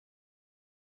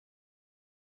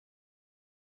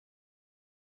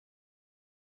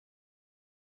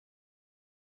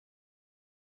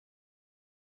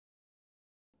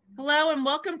Hello and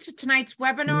welcome to tonight's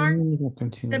webinar,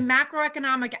 the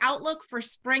macroeconomic outlook for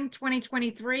spring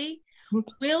 2023.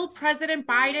 Will President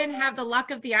Biden have the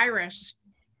luck of the Irish?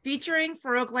 Featuring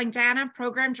Prof. Langdana,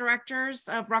 Program Directors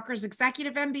of Rutgers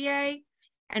Executive MBA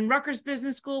and Rutgers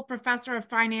Business School Professor of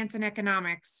Finance and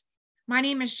Economics. My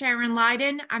name is Sharon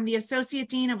Leiden. I'm the Associate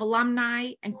Dean of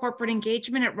Alumni and Corporate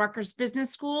Engagement at Rutgers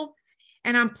Business School,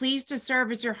 and I'm pleased to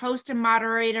serve as your host and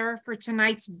moderator for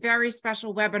tonight's very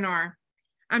special webinar.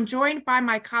 I'm joined by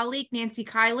my colleague, Nancy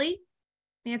Kiley.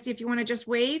 Nancy, if you want to just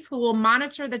wave, who will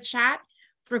monitor the chat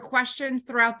for questions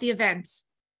throughout the event.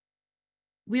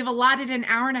 We've allotted an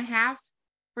hour and a half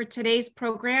for today's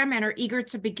program and are eager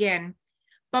to begin.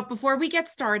 But before we get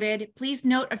started, please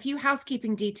note a few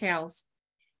housekeeping details.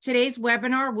 Today's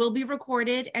webinar will be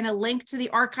recorded and a link to the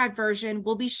archived version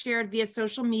will be shared via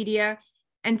social media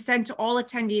and sent to all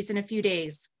attendees in a few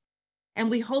days. And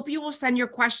we hope you will send your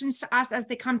questions to us as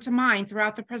they come to mind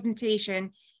throughout the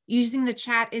presentation using the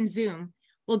chat in Zoom.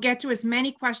 We'll get to as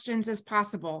many questions as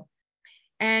possible.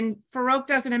 And Farouk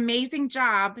does an amazing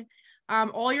job.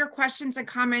 All your questions and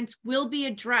comments will be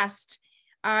addressed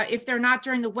if they're not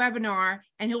during the webinar,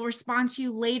 and he'll respond to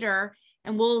you later,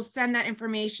 and we'll send that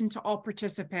information to all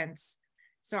participants.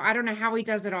 So I don't know how he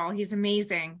does it all. He's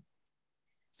amazing.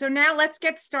 So now let's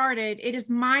get started. It is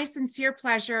my sincere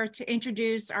pleasure to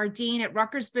introduce our Dean at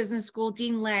Rutgers Business School,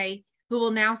 Dean Lay, who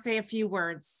will now say a few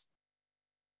words.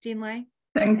 Dean Lay.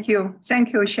 Thank you.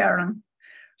 Thank you, Sharon.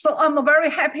 So I'm very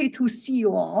happy to see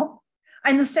you all.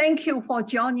 And thank you for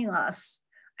joining us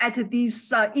at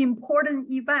this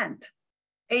important event,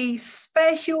 a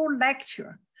special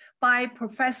lecture by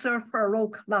Professor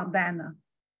Farouk Langdana.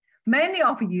 Many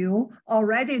of you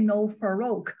already know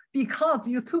Farouk because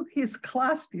you took his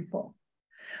class before.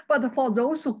 But for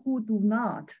those who do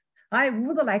not, I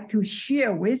would like to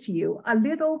share with you a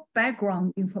little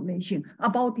background information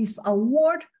about this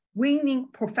award-winning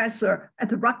professor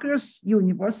at Rutgers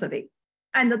University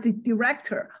and the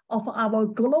director of our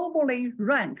globally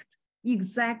ranked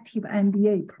Executive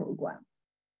MBA program.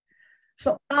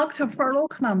 So Dr.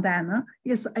 Farouk Langdana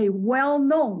is a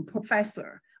well-known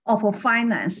professor of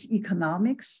finance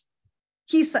economics.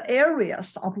 His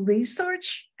areas of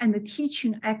research and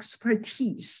teaching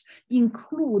expertise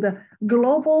include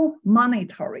global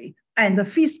monetary and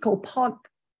fiscal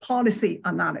policy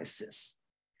analysis.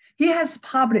 He has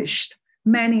published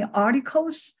many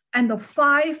articles and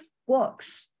 5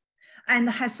 books and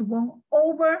has won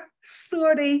over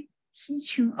 30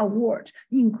 teaching awards,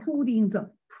 including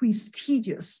the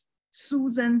prestigious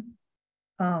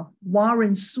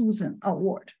Warren Susan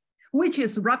Award, which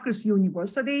is Rutgers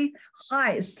University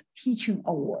highest teaching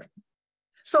award.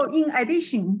 So in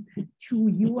addition to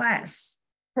US,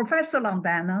 Professor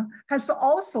Langdana has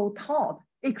also taught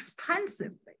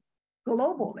extensively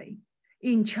globally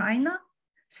in China,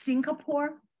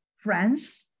 Singapore,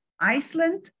 France,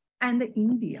 Iceland, and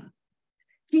India.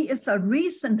 He is a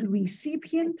recent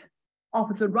recipient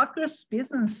of the Rutgers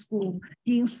Business School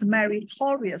Dean's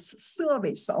Meritorious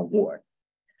Service Award.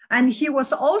 And he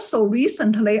was also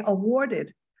recently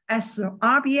awarded as the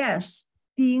RBS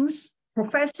Dean's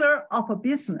Professor of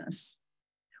Business.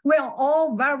 We are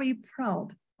all very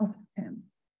proud of him,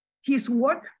 his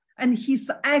work, and his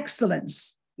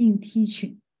excellence in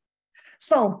teaching.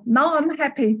 So now I'm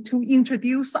happy to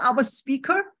introduce our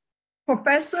speaker,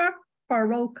 Professor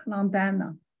Farouk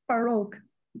Langdana. Farouk.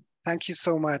 Thank you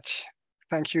so much.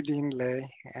 Thank you, Dean Lay,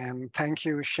 and thank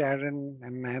you, Sharon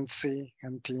and Nancy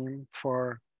and team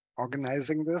for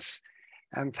organizing this.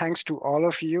 And thanks to all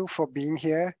of you for being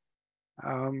here.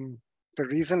 The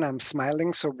reason I'm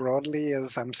smiling so broadly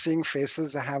is I'm seeing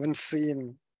faces I haven't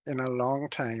seen in a long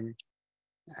time.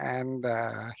 And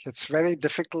it's very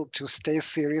difficult to stay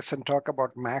serious and talk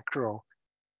about macro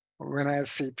when I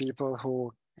see people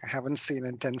who I haven't seen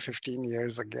in 10, 15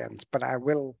 years again. But I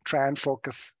will try and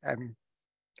focus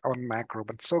on macro,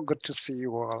 but so good to see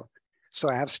you all. So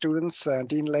I have students,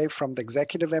 Dean Lay from the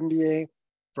Executive MBA,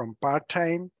 from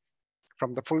part-time,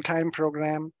 from the full-time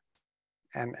program,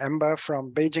 and EMBA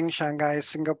from Beijing, Shanghai,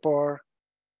 Singapore.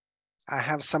 I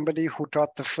have somebody who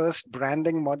taught the first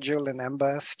branding module in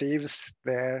EMBA, Steve's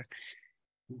there.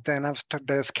 Then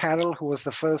there's Carol, who was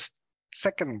the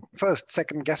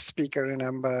second guest speaker in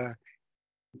EMBA.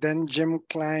 Then Jim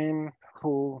Klein,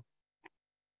 who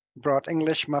brought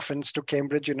English muffins to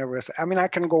Cambridge University. I mean, I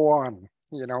can go on,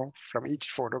 from each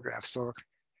photograph. So.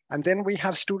 And then we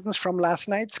have students from last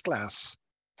night's class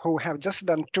who have just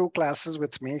done 2 classes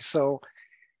with me. So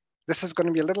this is going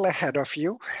to be a little ahead of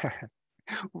you.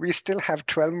 We still have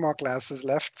 12 more classes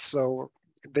left. So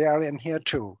they are in here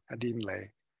too, Dean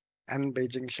Lay, and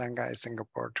Beijing, Shanghai,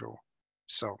 Singapore too.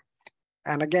 So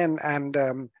And again,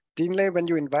 Dean Lay, when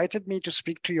you invited me to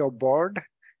speak to your board,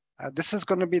 this is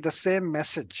going to be the same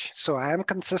message. So I am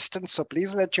consistent. So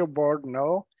please let your board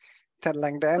know that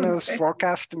Langdana's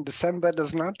forecast in December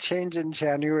does not change in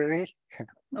January.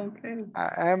 Okay.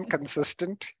 I am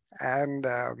consistent, and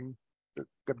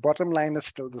the bottom line is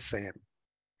still the same.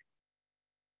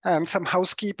 And some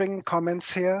housekeeping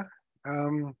comments here.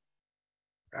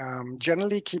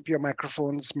 Generally keep your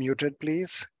microphones muted,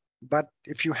 please. But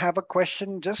if you have a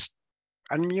question, just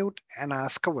unmute and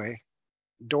ask away.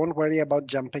 Don't worry about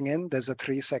jumping in. There's a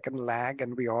 3-second lag,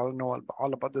 and we all know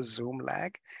all about the Zoom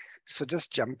lag. So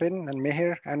just jump in. And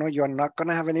Mihir, I know you're not going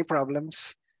to have any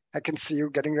problems. I can see you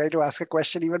getting ready to ask a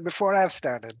question even before I've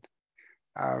started.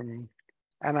 And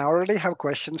I already have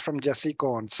questions from Jesse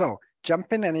Cohn. So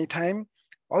jump in anytime.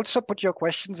 Also put your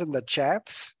questions in the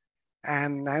chats.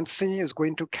 And Nancy is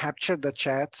going to capture the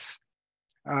chats,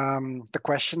 the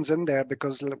questions in there,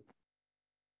 because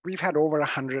we've had over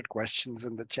 100 questions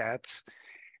in the chats.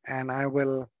 And I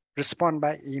will respond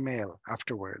by email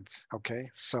afterwards, okay?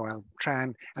 So I'll try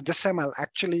and, at this time, I'll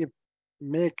actually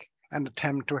make an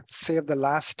attempt to save the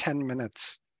last 10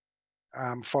 minutes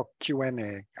for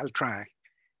Q&A. I'll try.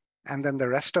 And then the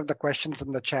rest of the questions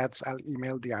in the chats, I'll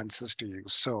email the answers to you.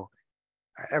 So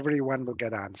everyone will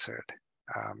get answered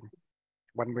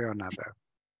one way or another.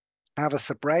 I have a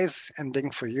surprise ending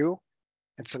for you.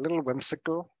 It's a little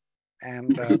whimsical.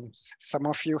 And some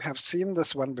of you have seen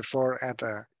this one before at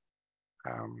a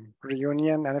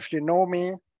reunion. And if you know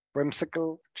me,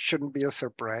 whimsical shouldn't be a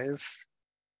surprise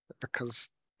because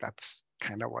that's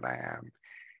kind of what I am.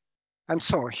 And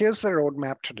so here's the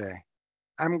roadmap today.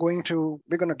 We're going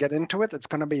to get into it. It's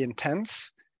going to be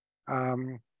intense.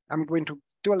 I'm going to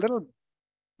do a little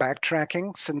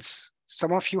backtracking since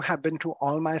some of you have been to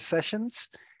all my sessions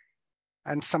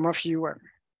and some of you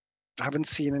haven't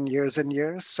seen in years and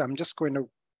years. So I'm just going to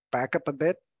back up a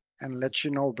bit and let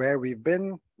you know where we've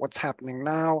been, what's happening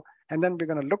now. And then we're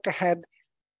going to look ahead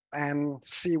and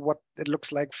see what it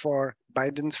looks like for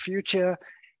Biden's future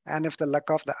and if the luck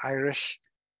of the Irish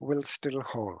will still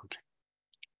hold.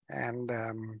 And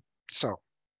so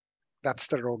that's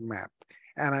the roadmap.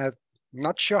 And I'm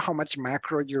not sure how much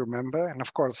macro you remember. And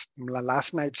of course,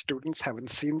 last night's students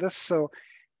haven't seen this. So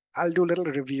I'll do little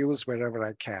reviews wherever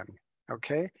I can,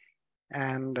 okay?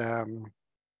 And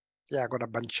yeah, I got a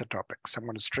bunch of topics. I'm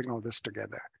going to string all this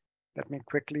together. Let me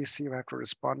quickly see if I have to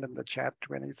respond in the chat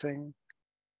to anything.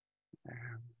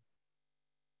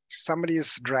 Somebody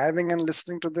is driving and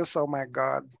listening to this. Oh my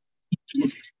God.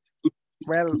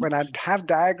 Well, when I have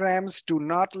diagrams, do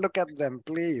not look at them,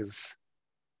 please.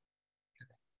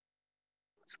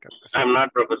 I'm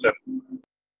not, Professor.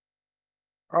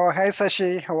 Oh, hi,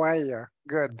 Sashi. How are you?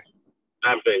 Good.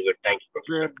 I'm doing good. Thank you,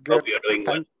 Professor. Good. Hope you're doing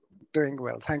well. Doing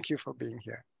well. Thank you for being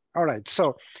here. All right.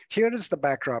 So here is the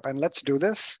backdrop, and let's do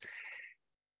this.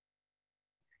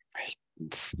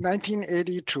 It's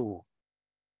 1982.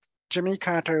 Jimmy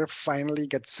Carter finally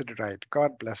gets it right.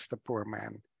 God bless the poor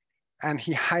man. And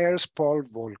he hires Paul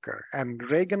Volcker. And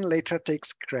Reagan later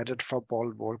takes credit for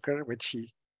Paul Volcker, which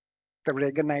the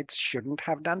Reaganites shouldn't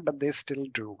have done, but they still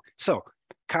do. So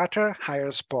Carter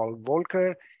hires Paul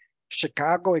Volcker,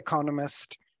 Chicago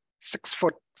economist,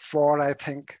 6'4", I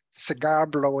think, cigar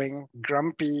blowing,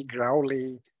 grumpy,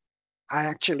 growly. I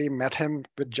actually met him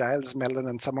with Giles Mellon,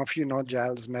 and some of you know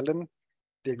Giles Mellon,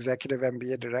 the executive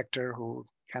MBA director who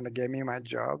kind of gave me my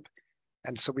job.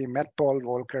 And so we met Paul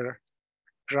Volcker,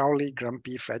 growly,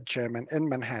 grumpy Fed chairman in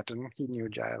Manhattan. He knew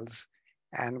Giles.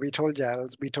 And we told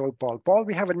Paul,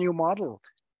 we have a new model.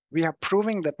 We are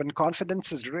proving that when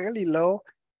confidence is really low,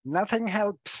 nothing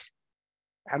helps.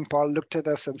 And Paul looked at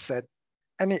us and said,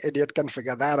 any idiot can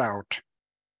figure that out.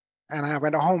 And I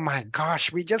went, oh my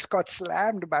gosh, we just got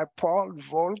slammed by Paul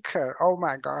Volcker. Oh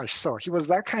my gosh. So he was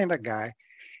that kind of guy.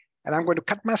 And I'm going to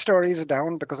cut my stories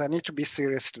down because I need to be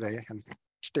serious today and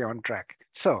stay on track.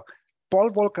 So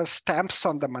Paul Volcker stamps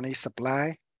on the money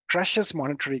supply, crushes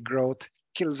monetary growth,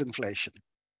 kills inflation.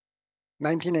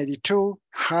 1982,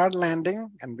 hard landing,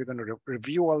 and we're going to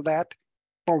review all that.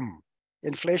 Boom,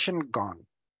 inflation gone.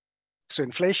 So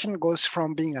inflation goes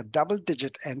from being a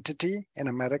double-digit entity in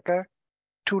America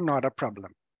to not a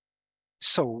problem.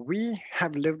 So we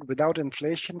have lived without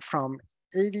inflation from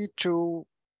 82,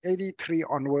 83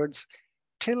 onwards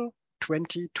till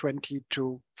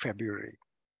 2022 February.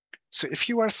 So if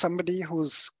you are somebody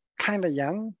who's kind of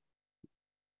young,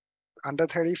 under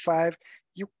 35,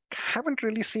 you haven't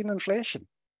really seen inflation.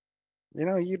 You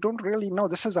know, you don't really know.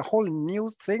 This is a whole new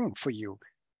thing for you.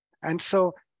 And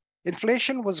so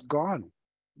inflation was gone.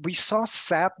 We saw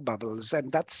SAP bubbles,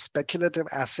 and that's speculative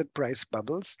asset price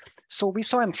bubbles. So we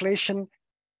saw inflation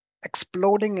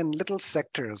exploding in little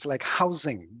sectors like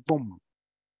housing, boom,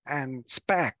 and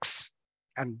SPACs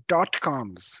and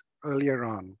dot-coms earlier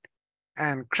on,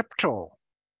 and crypto,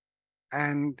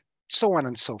 and so on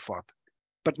and so forth,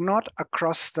 but not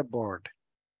across the board.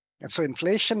 And so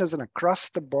inflation is an across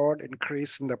the board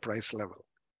increase in the price level.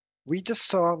 We just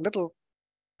saw little,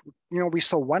 we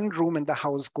saw one room in the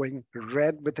house going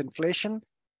red with inflation,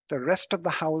 the rest of the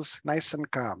house nice and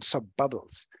calm, so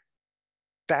bubbles.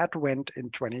 That went in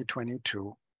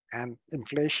 2022, and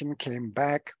inflation came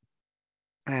back,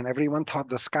 and everyone thought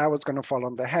the sky was going to fall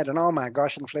on their head. And oh my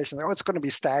gosh, inflation, oh, it's going to be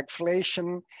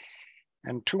stagflation.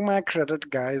 And to my credit,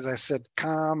 guys, I said,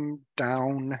 calm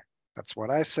down. That's what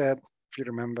I said, if you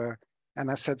remember.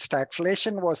 And I said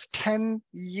stagflation was 10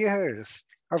 years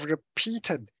of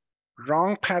repeated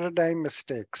wrong paradigm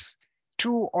mistakes,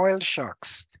 2 oil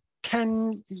shocks,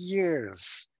 10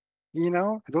 years.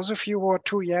 Those of you who are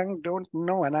too young don't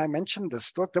know, and I mentioned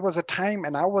this. There was a time,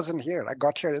 and I wasn't here. I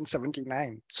got here in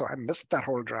 79, so I missed that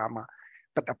whole drama.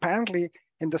 But apparently,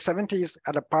 in the 70s,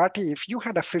 at a party, if you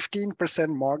had a 15%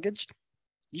 mortgage,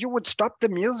 you would stop the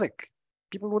music.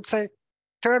 People would say,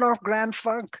 turn off Grand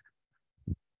Funk.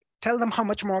 Tell them how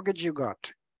much mortgage you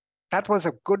got. That was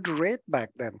a good rate back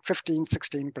then, 15,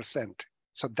 16%.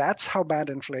 So that's how bad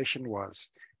inflation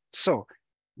was. So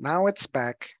now it's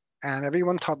back. And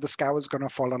everyone thought the sky was going to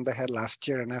fall on their head last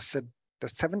year. And I said, the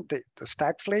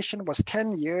stagflation was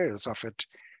 10 years of it.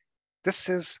 This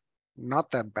is not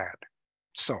that bad.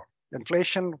 So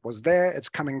inflation was there. It's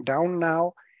coming down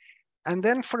now. And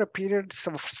then for a period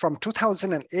from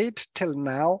 2008 till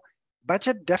now,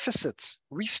 budget deficits,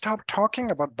 we stopped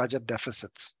talking about budget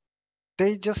deficits.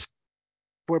 They just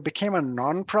became a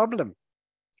non-problem.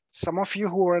 Some of you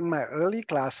who were in my early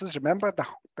classes remember the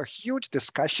huge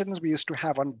discussions we used to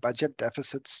have on budget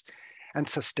deficits and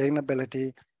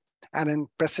sustainability. And in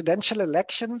presidential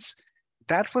elections,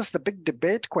 that was the big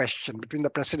debate question between the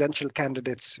presidential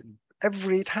candidates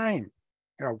every time.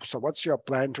 So what's your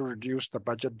plan to reduce the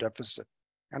budget deficit?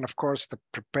 And of course, the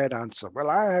prepared answer, well,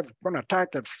 I have going to attack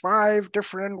it 5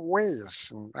 different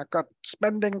ways. And I got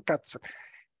spending cuts.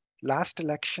 Last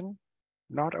election,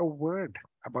 not a word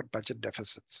about budget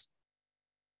deficits.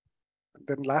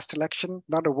 Then last election,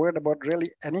 not a word about really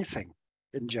anything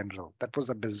in general. That was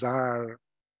a bizarre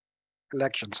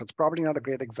election. So it's probably not a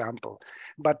great example.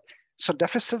 But so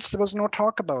deficits, there was no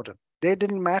talk about it. They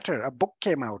didn't matter. A book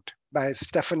came out by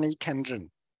Stephanie Kendron.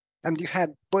 And you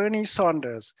had Bernie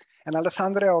Saunders and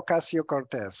Alessandra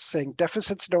Ocasio-Cortez saying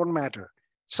deficits don't matter.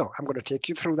 So I'm going to take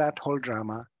you through that whole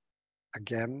drama.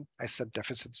 Again, I said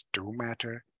deficits do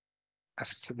matter. I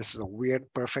said this is a weird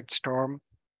perfect storm.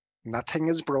 Nothing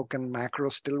is broken. Macro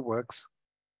still works,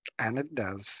 and it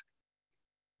does.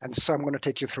 And so I'm going to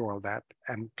take you through all that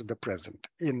and to the present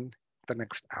in the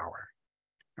next hour.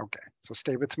 Okay, so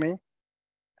stay with me.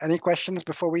 Any questions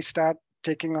before we start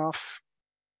taking off?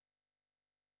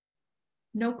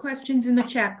 No questions in the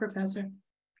chat, Professor.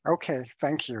 Okay,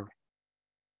 thank you.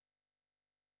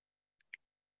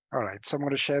 All right, so I'm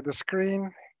going to share the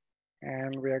screen,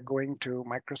 and we are going to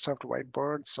Microsoft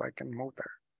Whiteboard so I can move there.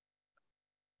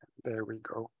 There we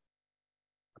go.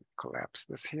 Collapse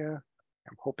this here.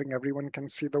 I'm hoping everyone can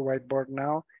see the whiteboard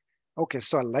now. Okay,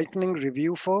 so a lightning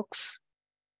review, folks.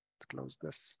 Let's close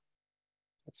this.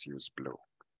 Let's use blue.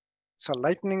 So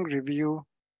lightning review.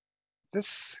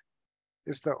 This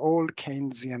is the old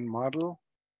Keynesian model.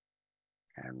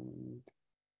 And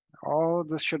all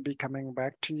this should be coming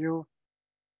back to you.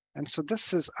 And so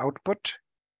this is output.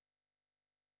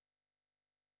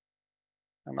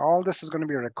 And all this is going to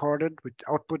be recorded, which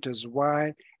output is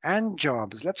Y, and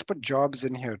jobs. Let's put jobs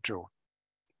in here too.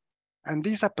 And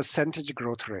these are percentage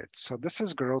growth rates. So this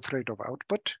is growth rate of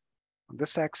output on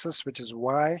this axis, which is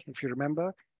Y, if you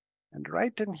remember. And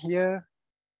right in here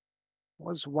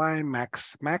was Y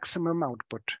maximum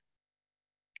output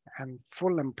and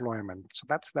full employment. So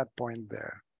that's that point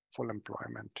there, full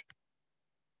employment.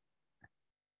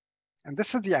 And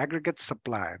this is the aggregate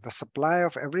supply, the supply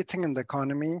of everything in the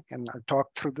economy. And I'll talk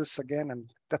through this again. And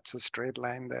that's a straight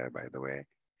line there, by the way.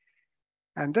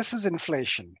 And this is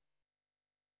inflation.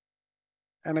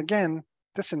 And again,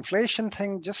 this inflation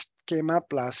thing just came up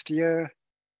last year.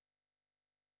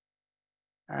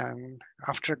 And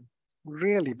after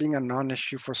really being a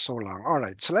non-issue for so long. All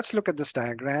right, so let's look at this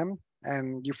diagram.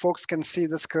 And you folks can see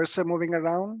this cursor moving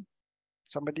around.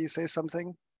 Somebody say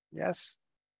something? Yes?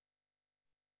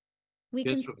 We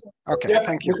can. Okay, yep,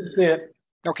 thank you. We can see it.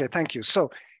 Okay, thank you.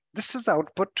 So this is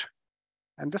output,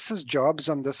 and this is jobs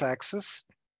on this axis,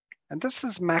 and this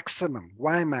is maximum,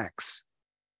 Y max.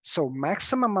 So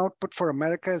maximum output for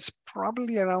America is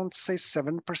probably around, say,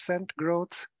 7%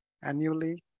 growth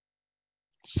annually.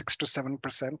 6 to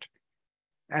 7%.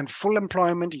 And full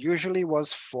employment usually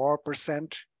was 4%,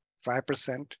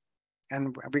 5%.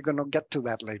 And we're going to get to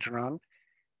that later on.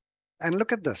 And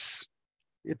look at this.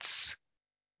 It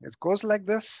goes like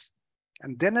this,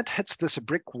 and then it hits this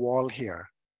brick wall here.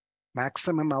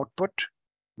 Maximum output,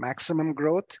 maximum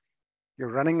growth.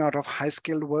 You're running out of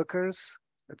high-skilled workers.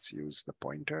 Let's use the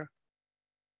pointer.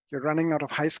 You're running out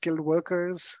of high-skilled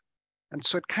workers. And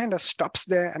so it kind of stops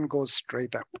there and goes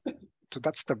straight up. So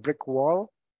that's the brick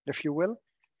wall, if you will.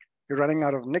 You're running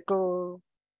out of nickel,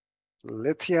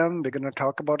 lithium. We're going to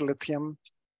talk about lithium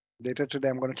later today.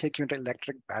 I'm going to take you into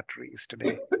electric batteries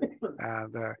today.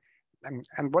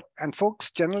 And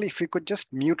folks, generally, if we could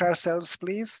just mute ourselves,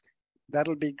 please,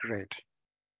 that'll be great.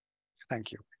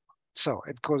 Thank you. So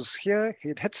it goes here,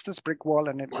 it hits this brick wall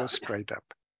and it goes straight up.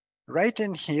 Right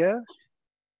in here,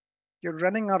 you're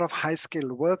running out of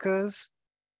high-skilled workers.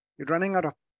 You're running out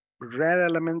of rare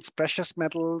elements, precious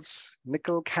metals,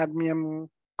 nickel, cadmium,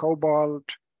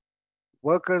 cobalt,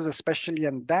 workers especially,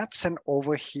 and that's an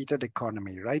overheated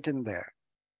economy right in there.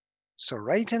 So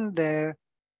right in there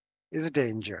is a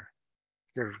danger.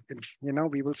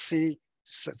 We will see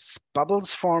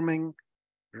bubbles forming,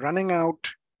 running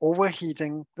out,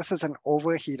 overheating. This is an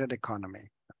overheated economy,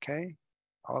 okay?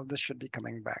 All this should be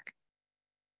coming back.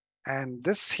 And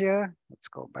this here, let's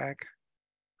go back.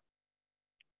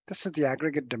 This is the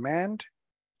aggregate demand,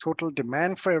 total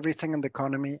demand for everything in the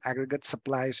economy. Aggregate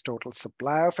supply is total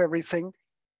supply of everything.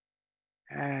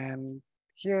 And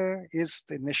here is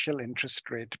the initial interest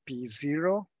rate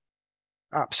P0.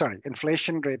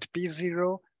 Inflation rate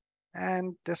P0.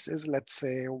 And this is, let's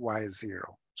say, Y0.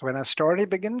 So when our story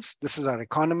begins, this is our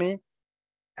economy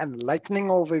and lightning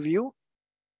overview.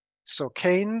 So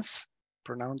Keynes,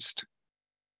 pronounced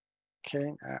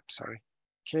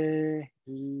K-E-Y-N-E-S,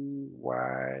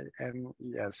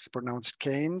 pronounced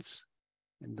Keynes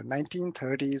in the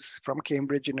 1930s from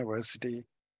Cambridge University.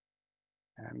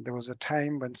 And there was a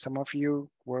time when some of you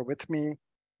were with me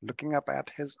looking up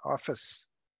at his office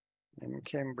in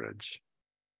Cambridge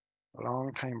a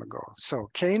long time ago. So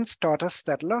Keynes taught us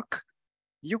that, look,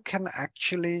 you can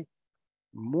actually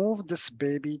move this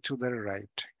baby to the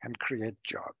right and create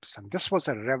jobs. And this was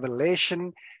a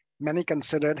revelation. Many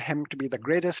considered him to be the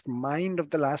greatest mind of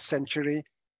the last century,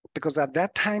 because at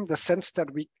that time, the sense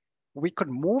that we could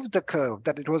move the curve,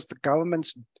 that it was the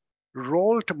government's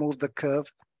role to move the curve,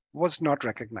 was not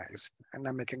recognized. And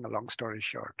I'm making a long story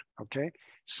short, okay?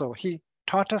 So he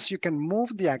taught us you can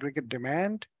move the aggregate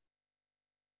demand.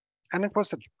 And it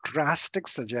was a drastic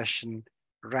suggestion,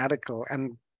 radical.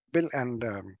 And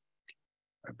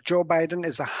Joe Biden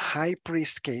is a high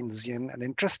priest Keynesian. And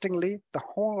interestingly, the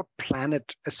whole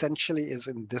planet essentially is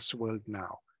in this world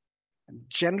now. And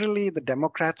generally, the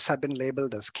Democrats have been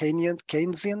labeled as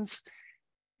Keynesians.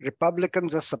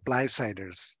 Republicans are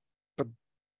supply-siders. But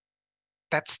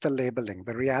that's the labeling.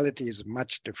 The reality is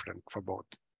much different for both,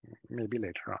 maybe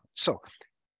later on. So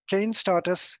Keynes taught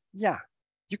us, yeah,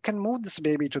 you can move this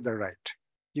baby to the right.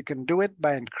 You can do it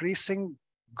by increasing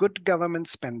good government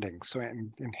spending. So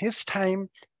in his time,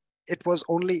 it was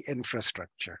only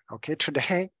infrastructure. Okay,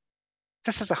 today,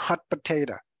 this is a hot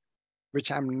potato,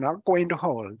 which I'm not going to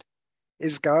hold.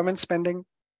 Is government spending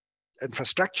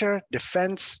infrastructure,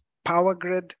 defense, power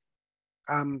grid,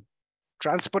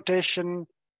 transportation,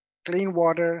 clean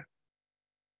water,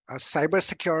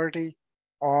 cybersecurity,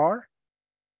 or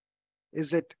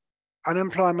is it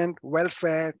unemployment,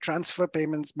 welfare, transfer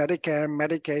payments, Medicare,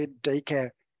 Medicaid, daycare?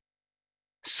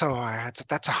 So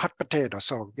that's a hot potato.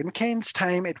 So in Keynes'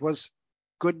 time, it was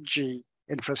good G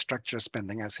infrastructure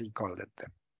spending, as he called it then.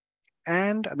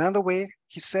 And another way,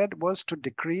 he said, was to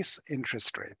decrease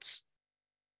interest rates.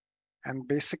 And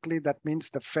basically, that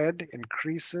means the Fed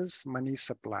increases money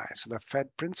supply. So the Fed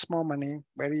prints more money,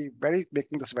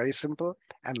 making this very simple,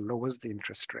 and lowers the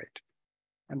interest rate.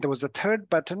 And there was a third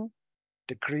button,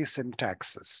 decrease in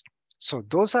taxes. So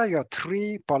those are your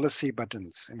three policy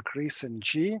buttons: increase in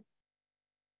G,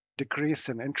 decrease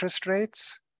in interest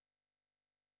rates,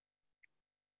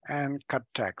 and cut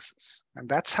taxes. And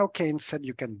that's how Keynes said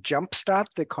you can jumpstart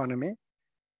the economy.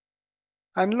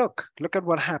 And look at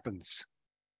what happens.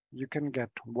 You can get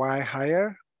Y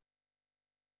higher,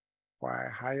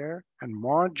 and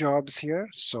more jobs here.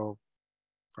 So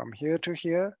from here to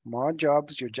here, more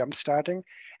jobs, you're jumpstarting.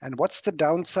 And what's the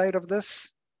downside of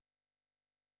this?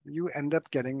 You end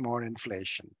up getting more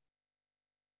inflation.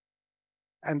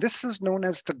 And this is known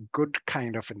as the good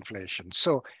kind of inflation.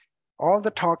 So all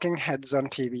the talking heads on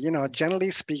TV,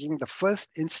 generally speaking, the first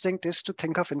instinct is to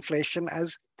think of inflation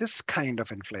as this kind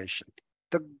of inflation,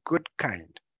 the good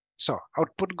kind. So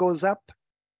output goes up,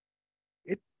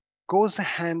 it goes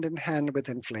hand in hand with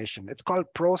inflation. It's called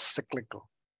pro-cyclical.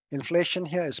 Inflation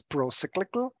here is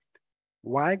pro-cyclical.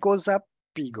 Y goes up,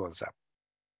 P goes up.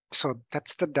 So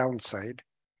that's the downside.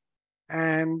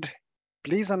 And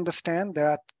please understand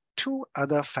there are two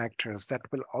other factors that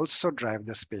will also drive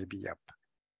this baby up,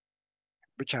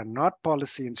 which are not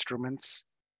policy instruments.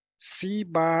 C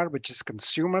bar, which is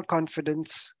consumer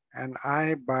confidence, and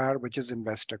I bar, which is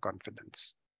investor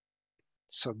confidence.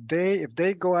 So if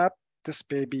they go up, this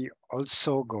baby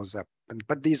also goes up.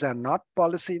 But these are not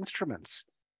policy instruments.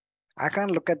 I can't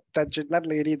look at that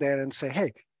lady there and say,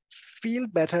 hey, feel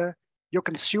better. Your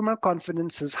consumer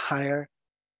confidence is higher.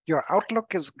 Your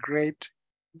outlook is great.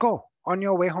 Go on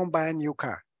your way home, buy a new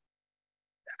car.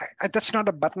 That's not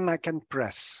a button I can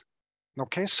press.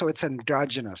 Okay, so it's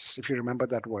endogenous, if you remember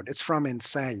that word. It's from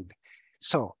inside.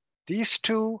 So these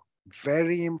two,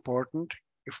 very important.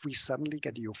 If we suddenly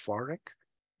get euphoric,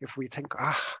 if we think,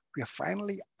 we are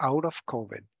finally out of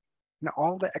COVID. Now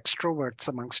all the extroverts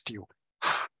amongst you,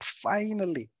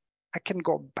 finally, I can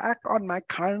go back on my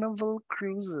carnival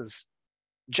cruises,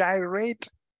 gyrate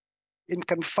in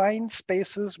confined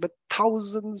spaces with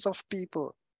thousands of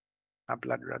people. My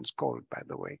blood runs cold, by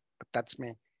the way, but that's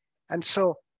me. And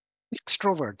so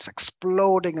extroverts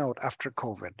exploding out after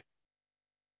COVID.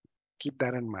 Keep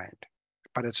that in mind.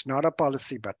 But it's not a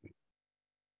policy button.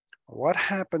 What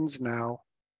happens now?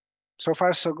 So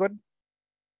far, so good.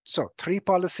 So 3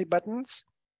 policy buttons,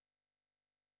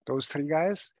 those 3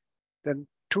 guys. Then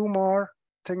 2 more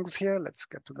things here. Let's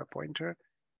get to the pointer.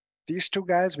 These 2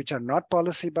 guys, which are not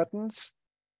policy buttons.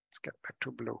 Let's get back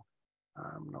to blue.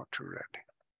 Not too red.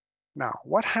 Now,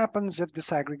 what happens if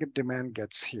this aggregate demand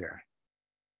gets here?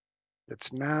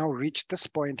 It's now reached this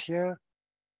point here,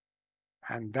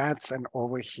 and that's an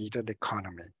overheated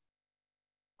economy.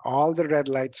 All the red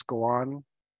lights go on,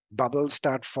 bubbles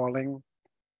start falling,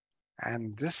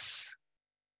 and this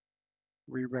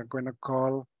we were going to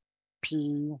call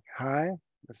P high.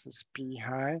 This is P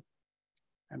high,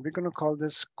 and we're going to call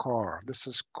this core. This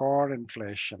is core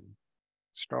inflation.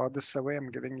 Store this away.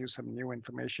 I'm giving you some new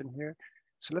information here.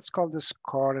 So let's call this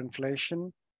core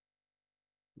inflation,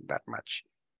 that much.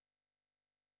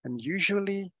 And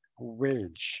usually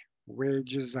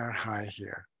wages are high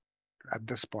here at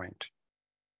this point.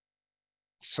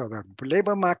 So the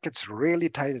labor market's really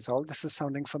tight. All this is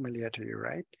sounding familiar to you,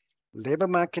 right? Labor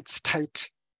market's tight,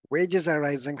 wages are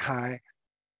rising high.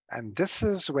 And this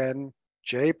is when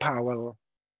Jay Powell,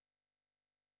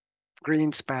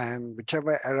 Greenspan,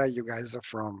 whichever era you guys are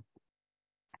from,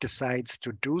 decides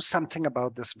to do something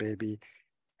about this baby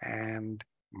and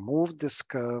move this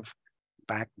curve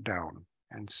back down.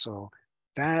 And so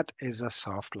that is a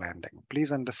soft landing.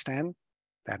 Please understand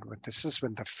that this is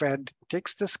when the Fed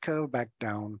takes this curve back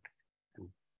down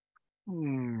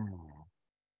and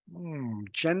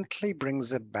gently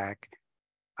brings it back,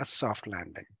 a soft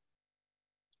landing.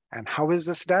 And how is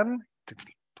this done?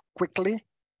 Quickly,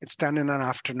 it's done in an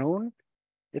afternoon.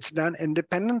 It's done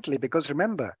independently because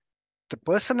remember, the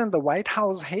person in the White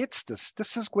House hates this.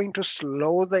 This is going to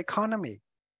slow the economy.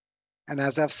 And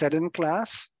as I've said in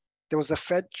class, there was a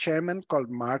Fed chairman called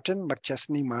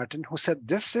McChesney Martin, who said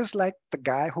this is like the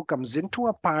guy who comes into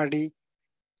a party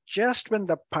just when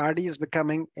the party is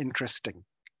becoming interesting.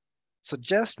 So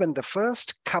just when the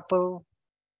first couple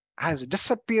has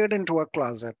disappeared into a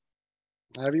closet,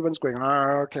 everyone's going,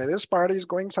 okay, this party is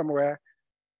going somewhere.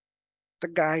 The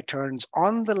guy turns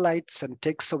on the lights and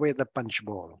takes away the punch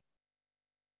bowl,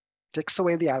 takes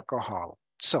away the alcohol.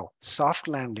 So soft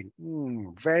landing,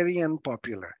 very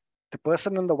unpopular. The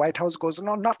person in the White House goes,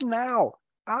 no, not now,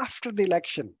 after the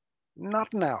election,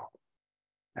 not now.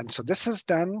 And so this is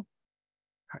done.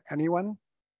 Anyone?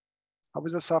 How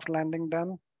is the soft landing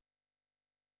done?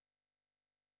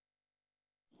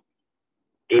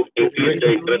 Thank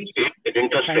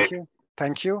you.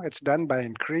 Thank you. It's done by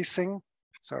increasing,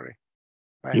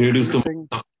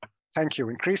 thank you,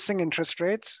 increasing interest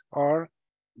rates or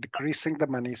decreasing the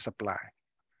money supply.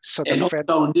 So the Fed,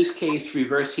 also in this case,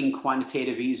 reversing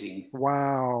quantitative easing.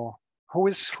 Wow.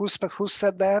 Who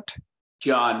said that?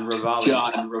 John Ravalli.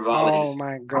 Oh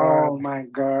my God. Oh my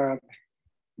God.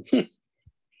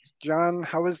 John,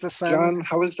 how is the son?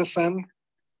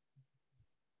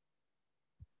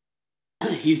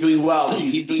 He's doing well.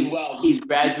 He's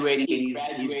graduating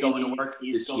and he's going to work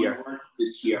this year.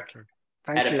 Okay.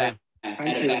 Thank you.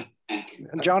 Thank you.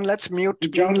 John, let's mute, please,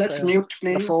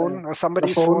 the phone or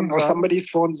somebody's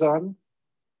phone's on.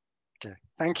 Okay,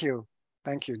 thank you.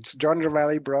 Thank you. So John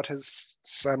Ravalli brought his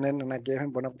son in and I gave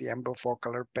him one of the EMBA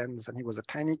 4-color pens and he was a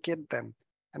tiny kid then,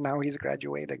 and now he's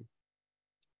graduating.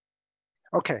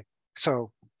 Okay, so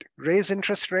raise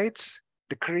interest rates,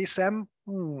 decrease M,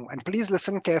 And please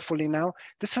listen carefully now.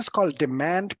 This is called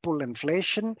demand pull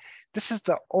inflation. This is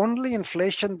the only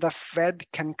inflation the Fed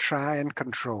can try and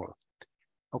control.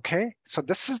 Okay, so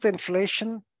this is the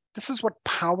inflation. This is what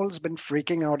Powell's been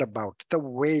freaking out about, the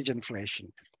wage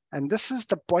inflation. And this is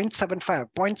the 0.75,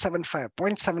 0.75,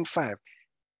 0.75.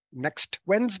 Next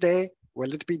Wednesday,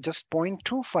 will it be just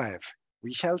 0.25?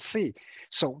 We shall see.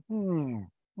 So,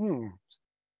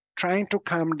 trying to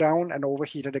calm down an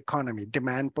overheated economy,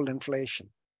 demand pull inflation.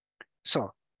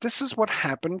 So this is what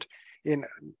happened in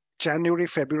January,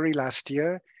 February last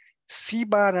year.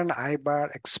 C-bar and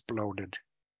I-bar exploded.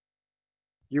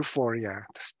 Euphoria,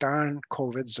 this darn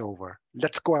COVID's over.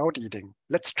 Let's go out eating.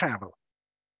 Let's travel.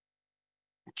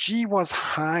 G was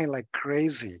high like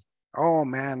crazy. Oh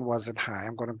man, was it high.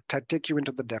 I'm going to take you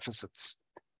into the deficits.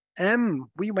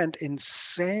 M, we went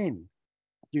insane.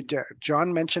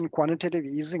 John mentioned quantitative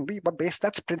easing, but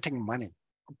that's printing money.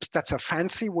 That's a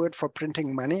fancy word for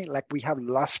printing money, like we have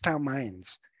lost our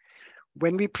minds.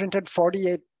 When we printed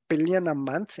 48 billion a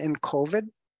month in COVID,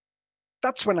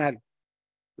 that's when I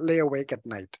lay awake at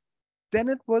night. Then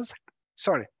it was,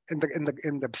 in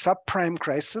the subprime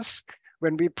crisis,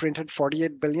 when we printed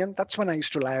 48 billion, that's when I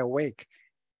used to lie awake.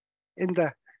 In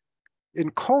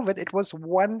COVID, it was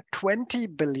 120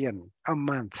 billion a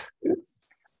month.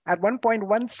 At one point,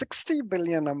 160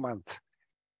 billion a month.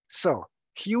 So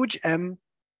huge M,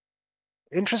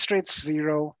 interest rates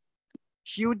 0,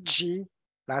 huge G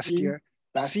last year,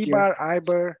 C-bar,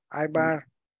 I-bar,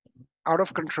 out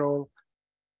of control,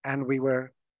 and we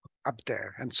were up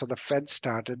there. And so the Fed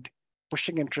started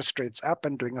pushing interest rates up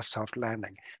and doing a soft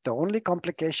landing. The only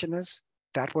complication is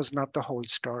that was not the whole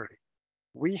story.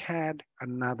 We had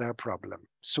another problem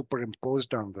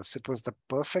superimposed on this. It was the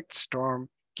perfect storm,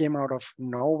 came out of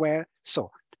nowhere. So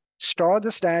store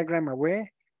this diagram away.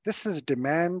 This is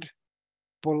demand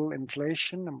pull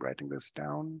inflation. I'm writing this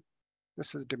down.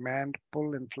 This is demand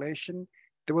pull inflation.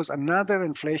 There was another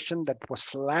inflation that was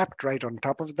slapped right on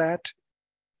top of that.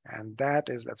 And that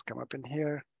is, let's come up in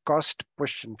here, cost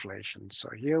push inflation. So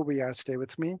here we are, stay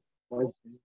with me.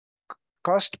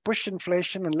 Cost push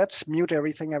inflation, and let's mute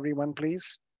everything, everyone,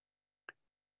 please.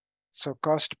 So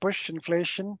cost push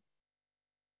inflation,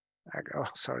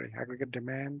 aggregate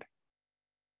demand,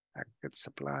 aggregate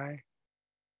supply.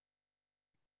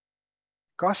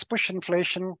 Cost push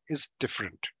inflation is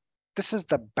different. This is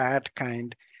the bad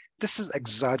kind. This is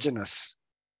exogenous,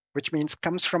 which means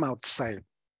comes from outside.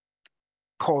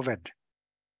 COVID,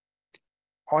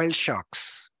 oil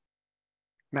shocks,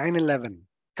 9/11,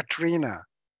 Katrina,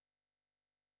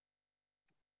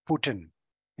 Putin,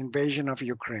 invasion of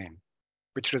Ukraine,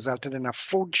 which resulted in a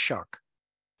food shock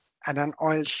and an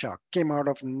oil shock, came out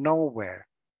of nowhere.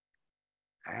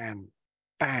 And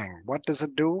bang, what does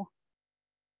it do?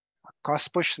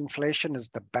 Cost push inflation is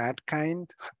the bad kind.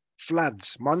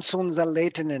 Floods, monsoons are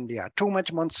late in India, too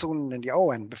much monsoon in India. Oh,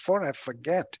 and before I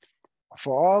forget,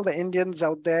 for all the Indians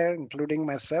out there, including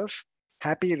myself,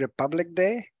 happy Republic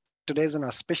Day. Today's an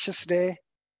auspicious day.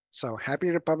 So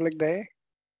happy Republic Day.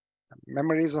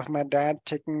 Memories of my dad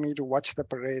taking me to watch the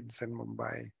parades in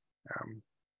Mumbai.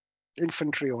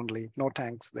 Infantry only, no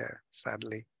tanks there,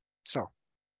 sadly. So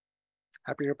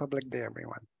happy Republic Day,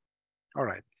 everyone. All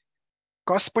right.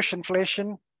 Cost push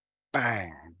inflation,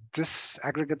 bang. This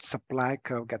aggregate supply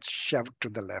curve gets shoved to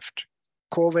the left.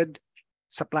 COVID,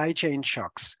 supply chain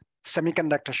shocks,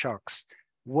 semiconductor shocks,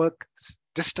 work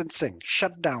distancing,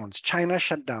 shutdowns, China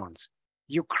shutdowns,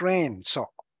 Ukraine, so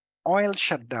oil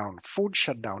shutdown, food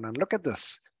shutdown. And look at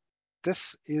this.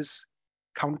 This is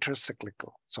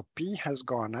counter-cyclical. So P has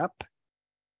gone up,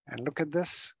 and look at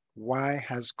this, Y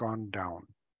has gone down.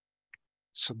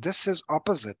 So this is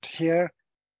opposite. Here,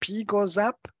 P goes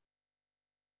up,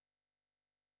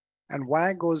 and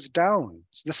Y goes down.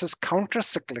 So this is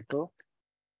counter-cyclical.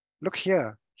 Look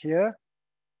here,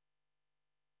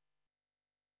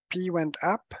 P went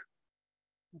up.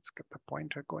 Let's get the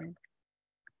pointer going.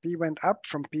 P went up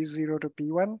from P0 to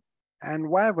P1, and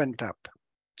Y went up.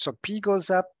 So P goes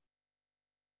up,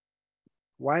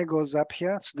 Y goes up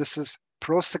here. So this is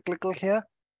pro-cyclical here,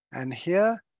 and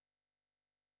here,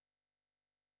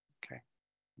 okay,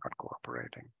 not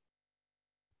cooperating.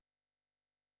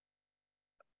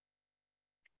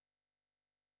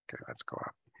 Okay, let's go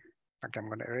up. Okay, I'm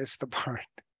gonna erase the board.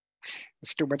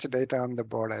 There's too much data on the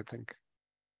board, I think.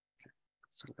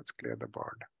 So let's clear the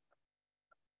board.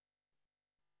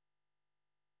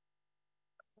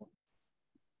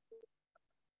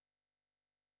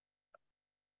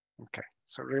 Okay,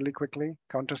 so really quickly,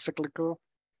 counter-cyclical,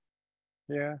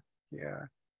 here, here,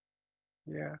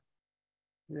 here,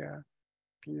 here,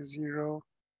 P0,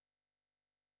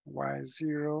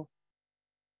 Y0,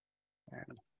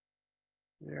 And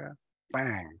yeah,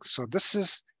 bang. So this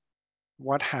is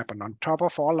what happened. On top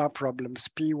of all our problems,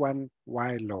 P1,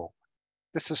 Y low.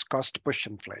 This is cost push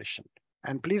inflation.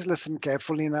 And please listen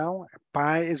carefully now.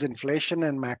 Pi is inflation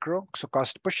and macro. So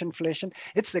cost push inflation,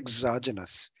 it's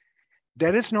exogenous.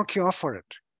 There is no cure for it.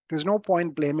 There's no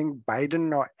point blaming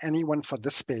Biden or anyone for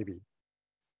this baby.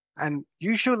 And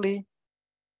usually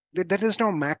there is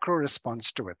no macro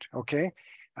response to it, okay?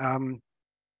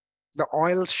 The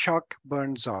oil shock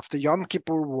burns off. The Yom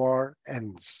Kippur War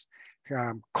ends.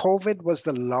 COVID was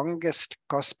the longest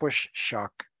cost push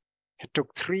shock. It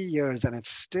took 3 years and it's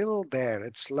still there.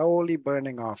 It's slowly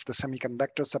burning off the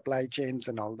semiconductor supply chains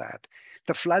and all that.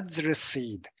 The floods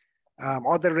recede,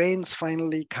 or the rains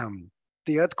finally come.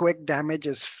 The earthquake damage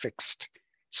is fixed.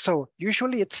 So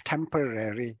usually it's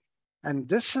temporary. And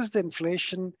this is the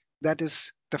inflation that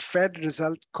is the Fed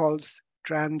result calls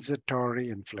transitory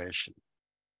inflation.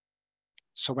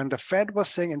 So when the Fed was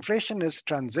saying inflation is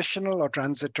transitional or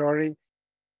transitory,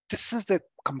 this is the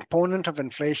component of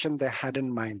inflation they had in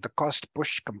mind, the cost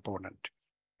push component.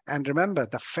 And remember,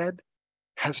 the Fed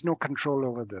has no control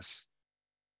over this.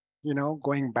 You know,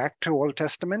 going back to Old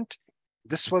Testament,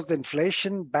 this was the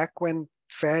inflation back when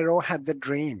Pharaoh had the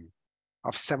dream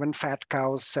of 7 fat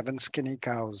cows, 7 skinny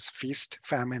cows, feast,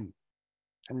 famine.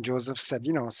 And Joseph said,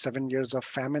 you know, 7 years of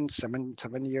famine,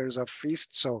 seven years of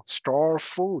feast, so store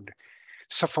food.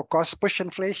 So for cost push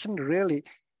inflation, really,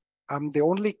 the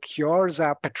only cures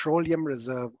are petroleum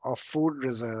reserve or food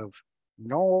reserve.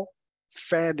 No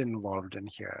Fed involved in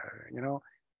here, you know.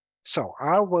 So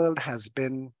our world has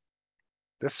been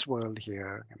this world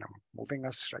here, you know, moving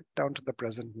us right down to the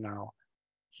present now.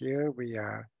 Here we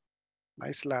are,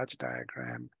 nice large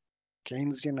diagram,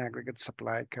 Keynesian aggregate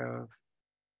supply curve.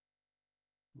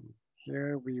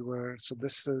 Here we were, so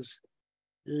this is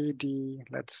AD,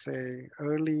 let's say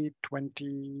early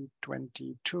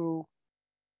 2022.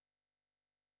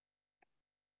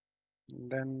 And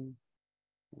then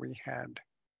we had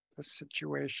the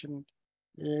situation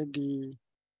AD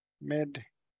mid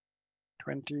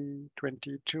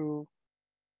 2022.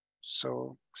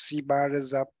 So C bar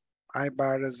is up, I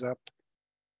bar is up.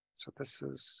 So this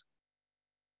is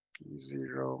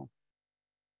P0,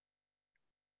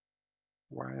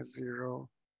 Y0.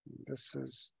 This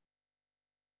is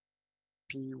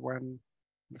P1.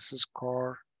 This is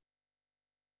core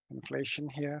inflation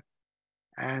here.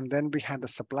 And then we had a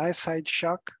supply side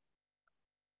shock.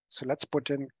 So let's put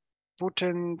in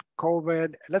Putin,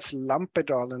 COVID, let's lump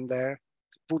it all in there.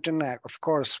 Putin, of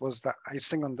course, was the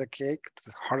icing on the cake,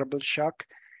 the horrible shock.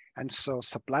 And so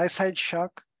supply side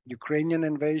shock, Ukrainian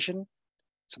invasion.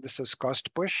 So this is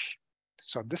cost push.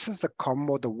 So this is the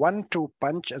combo, the 1-2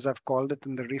 punch, as I've called it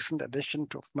in the recent edition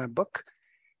of my book.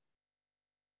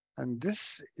 And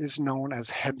this is known as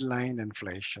headline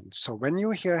inflation. So when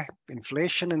you hear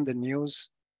inflation in the news,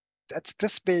 that's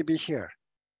this baby here.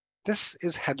 This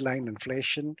is headline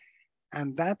inflation,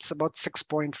 and that's about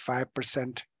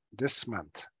 6.5% this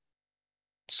month.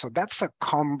 So that's a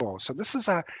combo. So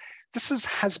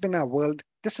has been our world.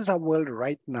 This is our world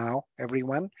right now,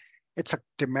 everyone. It's a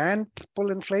demand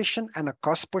pull inflation and a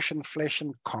cost push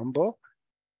inflation combo,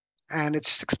 and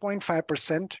it's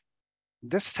 6.5%.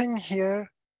 This thing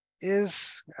here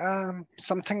is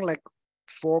something like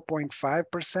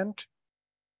 4.5%.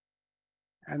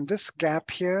 And this gap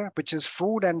here, which is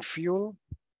food and fuel,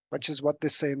 which is what they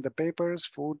say in the papers,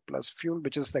 food plus fuel,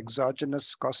 which is the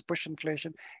exogenous cost push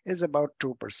inflation, is about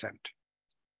 2%.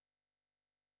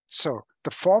 So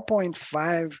the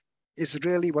 4.5 is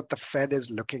really what the Fed is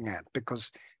looking at,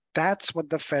 because that's what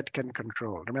the Fed can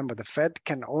control. Remember, the Fed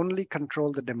can only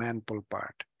control the demand pull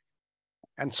part.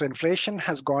 And so inflation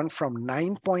has gone from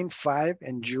 9.5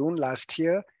 in June last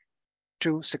year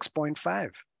to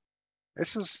 6.5.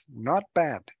 This is not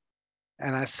bad.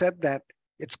 And I said that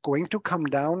it's going to come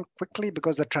down quickly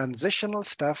because the transitional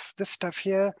stuff, this stuff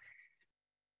here,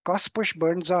 cost push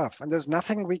burns off and there's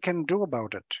nothing we can do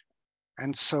about it.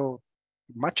 And so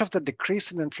much of the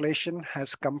decrease in inflation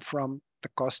has come from the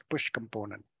cost push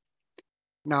component.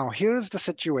 Now, here's the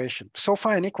situation. So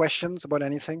far, any questions about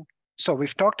anything? So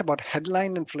we've talked about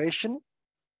headline inflation.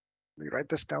 Let me write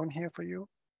this down here for you.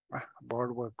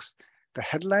 Board works. The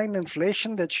headline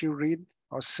inflation that you read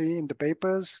or see in the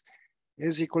papers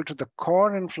is equal to the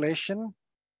core inflation,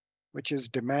 which is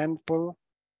demand pull.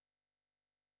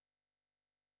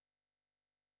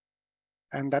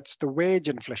 And that's the wage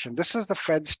inflation. This is the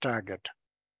Fed's target.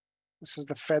 This is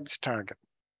the Fed's target.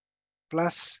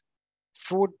 Plus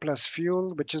food plus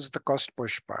fuel, which is the cost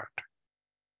push part.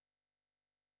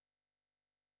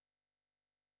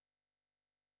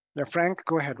 Yeah, Frank,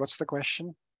 go ahead. What's the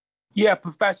question? Yeah,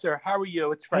 Professor, how are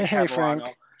you? It's Frank Hey, Catalano. Frank.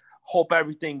 Hope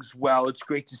everything's well. It's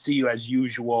great to see you as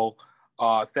usual.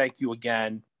 Thank you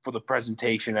again for the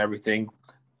presentation and everything.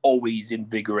 Always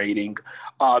invigorating.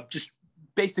 Just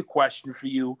basic question for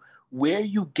you. Where are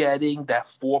you getting that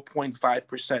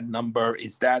 4.5% number?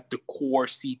 Is that the core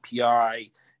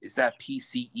CPI? Is that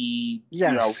PCE?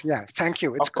 Yes, yeah. Thank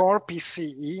you. It's core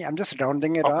PCE. I'm just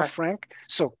rounding it off, Frank.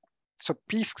 So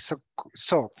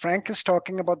Frank is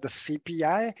talking about the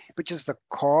CPI, which is the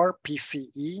core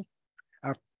PCE,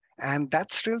 and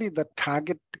that's really the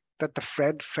target that the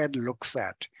Fed looks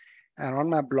at. And on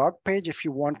my blog page, if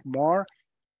you want more,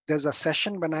 there's a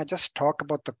session when I just talk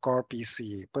about the core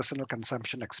PCE, personal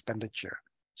consumption expenditure.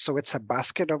 So it's a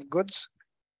basket of goods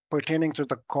pertaining to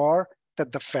the core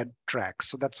that the Fed tracks.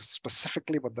 So that's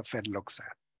specifically what the Fed looks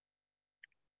at.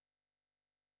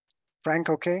 Frank,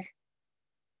 okay?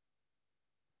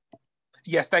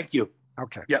 Yes, thank you.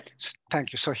 Okay. Yep.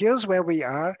 Thank you. So here's where we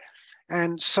are.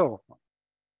 And so,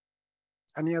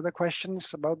 any other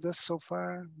questions about this so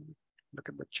far? Look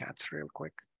at the chats real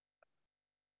quick.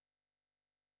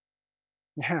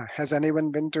 Yeah, has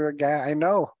anyone been to a gas? I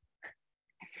know.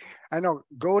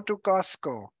 Go to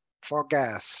Costco for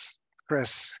gas.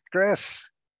 Chris,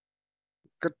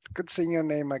 good seeing your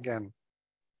name again.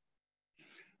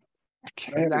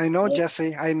 I know,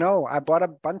 Jesse, I know. I bought a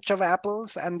bunch of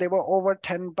apples and they were over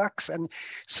 $10. And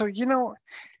so,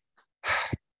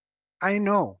 I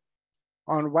know.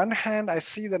 On one hand, I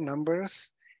see the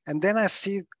numbers and then I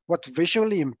see what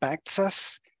visually impacts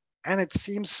us. And it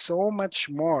seems so much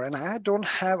more. And I don't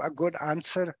have a good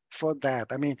answer for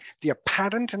that. I mean, the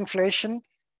apparent inflation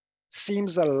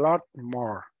seems a lot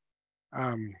more.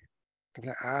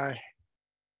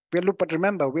 But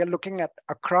remember, we're looking at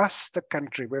across the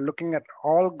country. We're looking at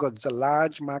all goods, a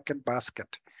large market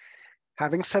basket.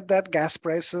 Having said that, gas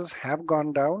prices have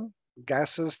gone down.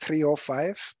 Gas is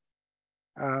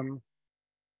 $3.05,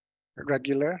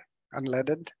 regular,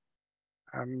 unleaded.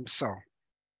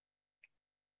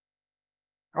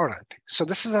 All right, so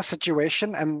this is a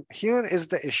situation, and here is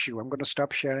the issue. I'm going to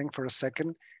stop sharing for a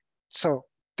second. So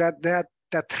there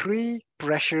are three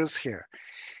pressures here.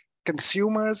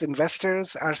 Consumers,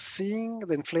 investors are seeing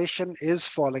the inflation is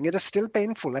falling. It is still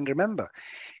painful. And remember,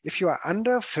 if you are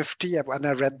under 50, and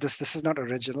I read this is not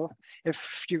original.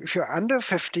 If you're under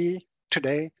 50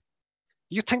 today,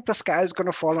 you think the sky is going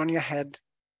to fall on your head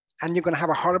and you're going to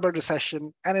have a horrible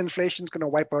recession and inflation is going to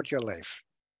wipe out your life.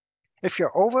 If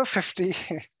you're over 50,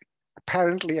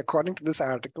 apparently, according to this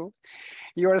article,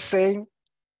 you are saying,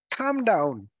 calm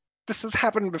down. This has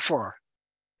happened before.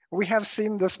 We have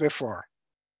seen this before.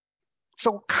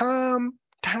 So calm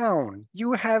down.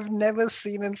 You have never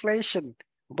seen inflation.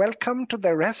 Welcome to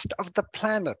the rest of the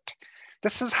planet.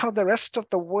 This is how the rest of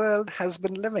the world has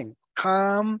been living.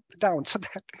 Calm down. So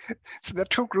there are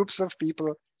two groups of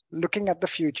people looking at the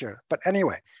future. But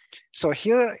anyway, so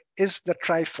here is the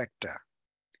trifecta.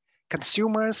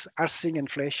 Consumers are seeing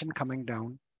inflation coming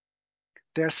down.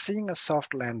 They're seeing a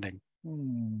soft landing.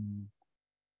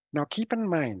 Now keep in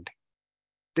mind,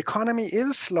 the economy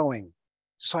is slowing.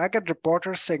 So I get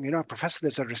reporters saying, Professor,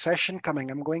 there's a recession coming.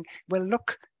 I'm going, well,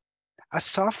 look, a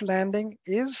soft landing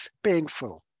is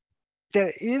painful.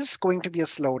 There is going to be a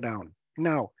slowdown.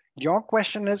 Now, your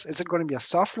question is it going to be a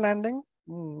soft landing?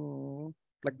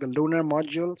 Like the lunar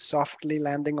module softly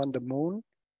landing on the moon,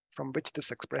 from which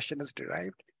this expression is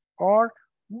derived? Or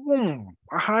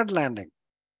a hard landing?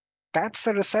 That's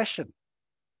a recession.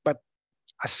 But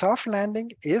a soft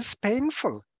landing is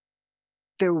painful.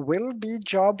 There will be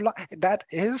job loss. That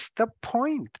is the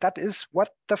point. That is what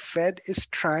the Fed is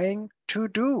trying to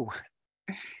do.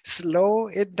 Slow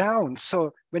it down.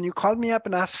 So when you call me up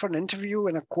and ask for an interview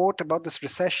and a quote about this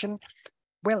recession,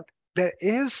 well, there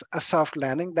is a soft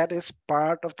landing. That is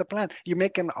part of the plan. You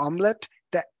make an omelet,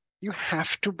 that you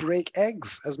have to break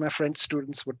eggs, as my French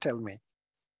students would tell me.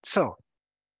 So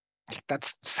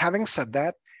having said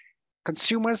that,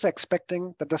 consumers are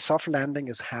expecting that the soft landing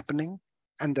is happening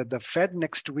and that the Fed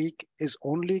next week is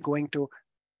only going to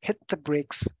hit the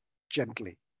brakes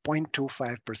gently,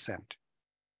 0.25%,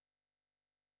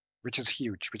 which is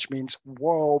huge, which means,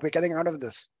 whoa, we're getting out of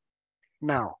this.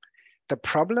 Now, the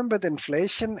problem with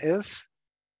inflation is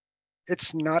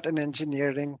it's not an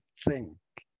engineering thing.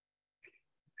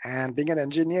 And being an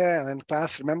engineer and in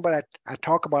class, remember I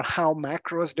talk about how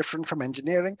macro is different from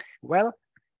engineering. Well,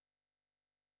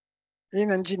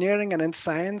 in engineering and in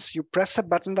science, you press a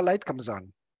button, the light comes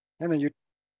on. And then you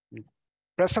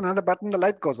press another button, the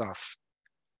light goes off.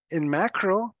 In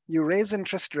macro, you raise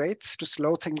interest rates to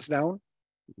slow things down,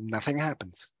 nothing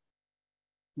happens.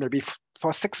 Maybe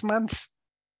for 6 months,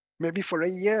 maybe for a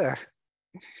year.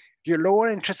 You lower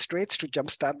interest rates to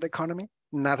jumpstart the economy,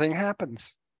 nothing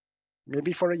happens.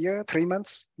 Maybe for a year, 3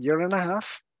 months, year and a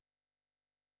half.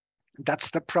 That's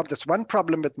the problem. That's one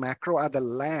problem with macro are the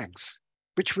lags,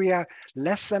 which we are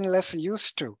less and less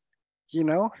used to. You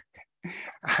know,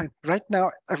 right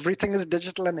now, everything is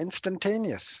digital and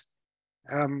instantaneous.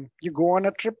 You go on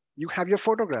a trip, you have your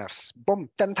photographs, boom,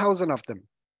 10,000 of them,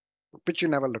 which you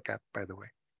never look at, by the way.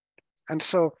 And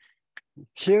so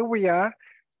here we are.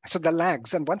 So the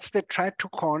lags, and once they tried to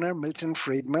corner Milton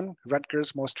Friedman,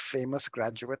 Rutgers' most famous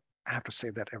graduate, I have to say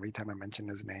that every time I mention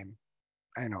his name,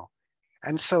 I know.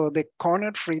 And so they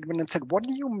cornered Friedman and said, what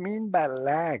do you mean by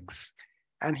lags?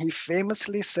 And he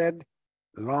famously said,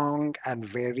 long and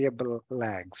variable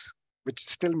lags, which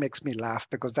still makes me laugh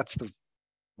because that's the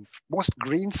most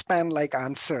Greenspan-like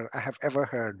answer I have ever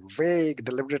heard. Vague,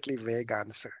 deliberately vague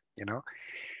answer, you know?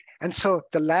 And so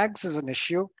the lags is an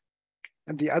issue.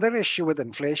 And the other issue with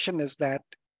inflation is that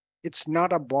it's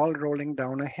not a ball rolling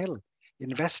down a hill.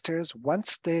 Investors,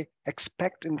 once they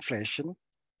expect inflation,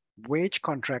 wage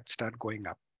contracts start going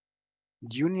up.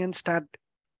 Unions start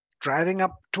driving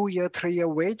up 2-year, 3-year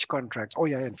wage contracts. Oh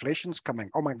yeah, inflation's coming.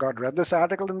 Oh my God, read this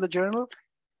article in the journal?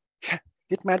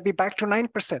 It might be back to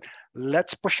 9%.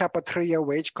 Let's push up a 3-year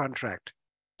wage contract.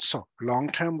 So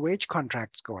long-term wage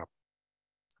contracts go up.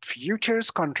 Futures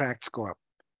contracts go up.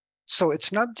 So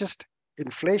it's not just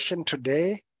inflation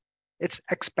today, it's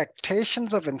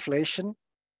expectations of inflation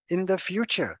in the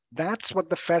future. That's what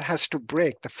the Fed has to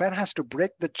break. The Fed has to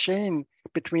break the chain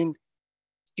between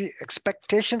the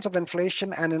expectations of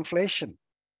inflation and inflation.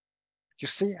 You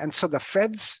see, and so the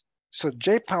Feds, so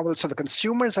Jay Powell, so the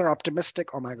consumers are optimistic.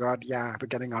 Oh my God, yeah, we're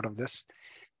getting out of this.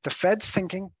 The Fed's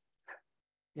thinking,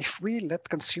 if we let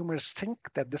consumers think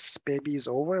that this baby is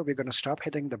over, we're going to stop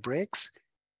hitting the brakes,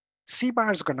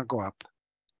 C-bar is going to go up.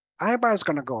 I-bar is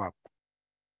going to go up.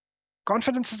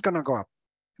 Confidence is going to go up.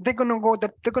 They're going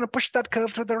to push that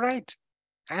curve to the right.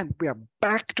 And we are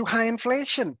back to high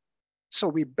inflation. So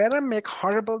we better make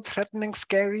horrible, threatening,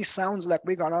 scary sounds like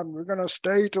we're gonna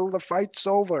stay till the fight's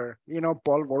over. You know,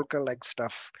 Paul Volcker-like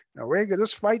stuff. Now,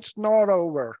 this fight's not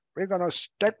over. We're gonna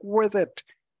stick with it.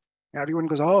 And everyone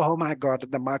goes, oh my God,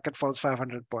 the market falls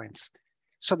 500 points.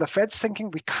 So the Fed's thinking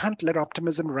we can't let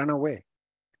optimism run away.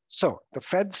 So the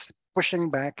Fed's pushing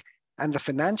back and the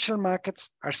financial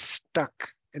markets are stuck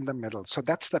in the middle. So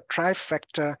that's the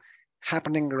trifecta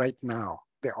happening right now.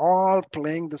 They're all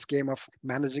playing this game of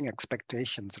managing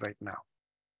expectations right now.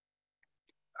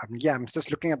 Yeah, I'm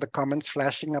just looking at the comments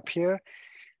flashing up here.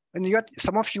 And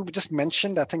some of you just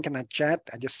mentioned, I think in a chat,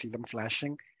 I just see them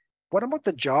flashing. What about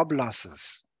the job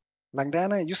losses?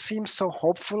 Langdana, you seem so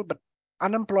hopeful, but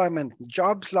unemployment,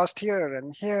 jobs lost here,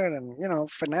 and you know,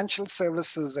 financial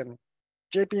services and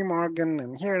JP Morgan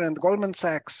and here and Goldman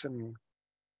Sachs and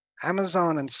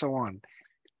Amazon and so on.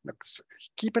 Look,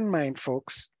 keep in mind,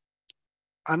 folks,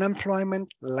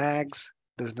 unemployment lags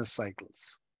business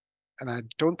cycles. And I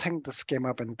don't think this came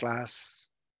up in class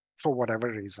for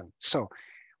whatever reason. So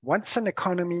once an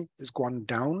economy is gone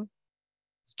down,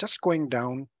 it's just going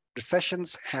down,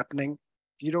 recession's happening,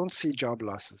 you don't see job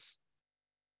losses.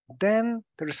 Then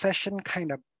the recession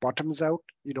kind of bottoms out,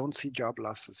 you don't see job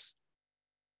losses.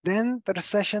 Then the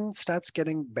recession starts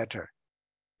getting better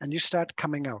and you start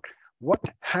coming out. What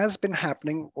has been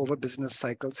happening over business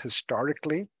cycles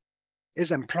historically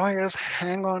is employers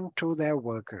hang on to their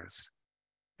workers.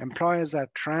 Employers are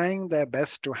trying their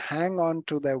best to hang on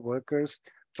to their workers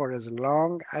for as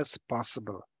long as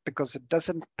possible because it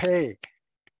doesn't pay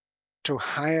to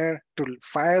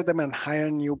fire them and hire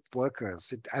new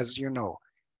workers. As you know,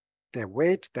 they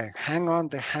wait, they hang on,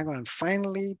 and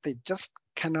finally they just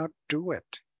cannot do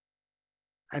it.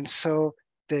 And so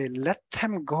they let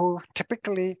them go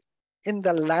typically in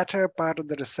the latter part of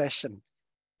the recession.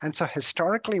 And so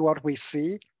historically what we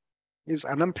see is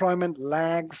unemployment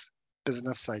lags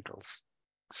business cycles.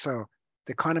 So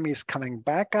the economy is coming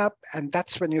back up and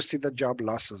that's when you see the job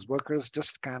losses. Workers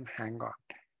just can't hang on.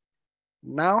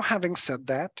 Now, having said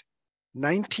that,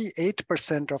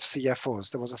 98% of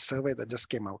CFOs, there was a survey that just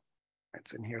came out,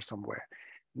 it's in here somewhere,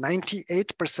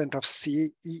 98% of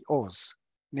CEOs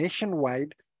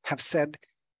nationwide have said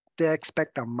they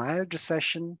expect a mild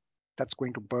recession that's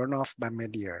going to burn off by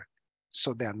mid-year.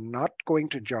 So they're not going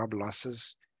to job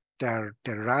losses. They're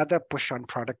rather push on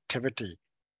productivity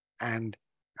and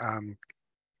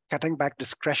cutting back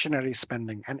discretionary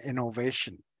spending and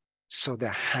innovation. So they're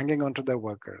hanging on to their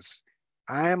workers.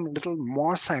 I am a little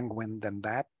more sanguine than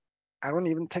that. I don't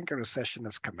even think a recession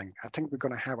is coming. I think we're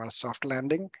going to have a soft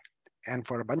landing. And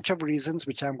for a bunch of reasons,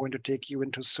 which I'm going to take you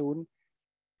into soon,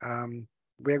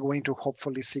 we're going to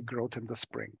hopefully see growth in the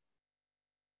spring.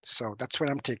 So that's where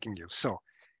I'm taking you. So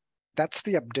that's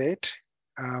the update.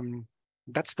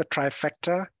 That's the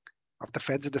trifecta of the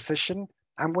Fed's decision.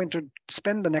 I'm going to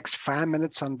spend the next 5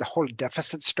 minutes on the whole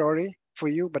deficit story for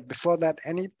you. But before that,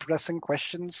 any pressing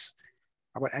questions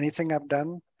about anything I've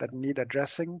done that need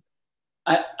addressing?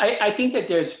 I think that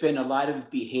there's been a lot of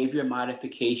behavior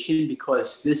modification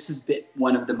because this has been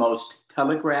one of the most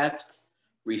telegraphed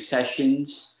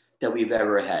recessions that we've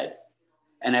ever had.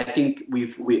 And I think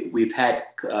we've had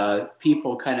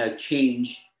people kind of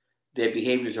change their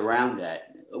behaviors around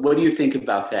that. What do you think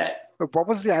about that? What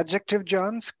was the adjective,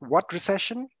 Johns? What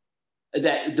recession?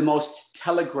 That the most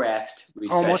telegraphed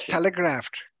recession. Almost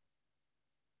telegraphed.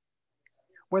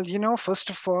 Well, you know, first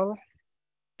of all,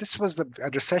 this was a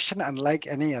recession unlike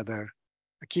any other.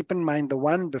 Keep in mind the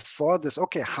one before this.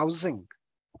 Okay, housing.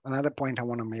 Another point I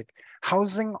want to make.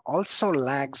 Housing also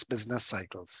lags business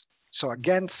cycles. So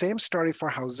again, same story for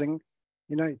housing.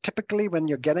 You know, typically when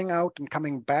you're getting out and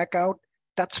coming back out,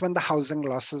 that's when the housing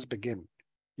losses begin.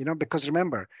 You know, because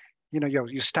remember, you know,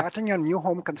 you're starting your new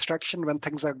home construction when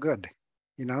things are good,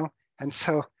 you know, and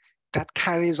so that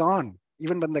carries on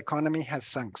even when the economy has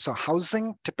sunk. So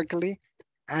housing typically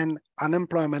and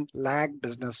unemployment lag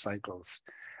business cycles,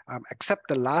 except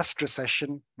the last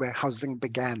recession where housing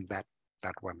began, that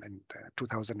one in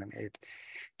 2008.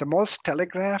 The most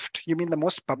telegraphed, you mean the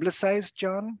most publicized,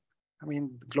 John? I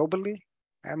mean, globally?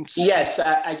 Yes,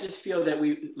 I just feel that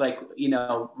we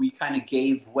kind of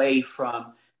gave way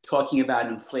from talking about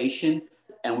inflation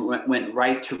and we went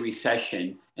right to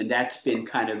recession. And that's been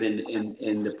kind of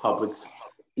in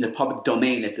the public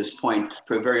domain at this point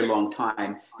for a very long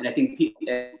time. And I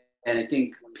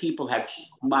think people have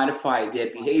modified their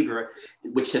behavior,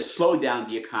 which has slowed down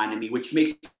the economy, which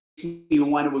makes me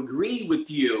want to agree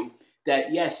with you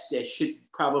that yes, there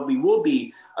probably will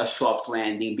be a soft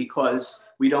landing because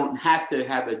we don't have to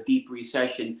have a deep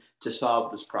recession to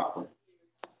solve this problem.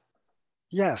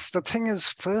 Yes, the thing is,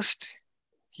 first,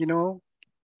 you know,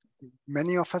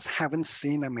 many of us haven't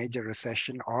seen a major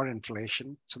recession or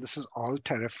inflation. So this is all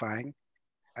terrifying,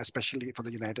 especially for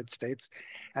the United States.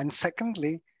 And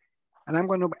secondly, and I'm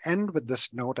going to end with this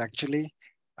note actually,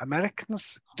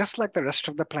 Americans, just like the rest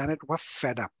of the planet, were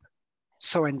fed up.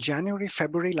 So in January,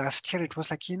 February last year, it was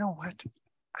like, you know what?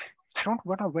 I don't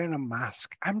want to wear a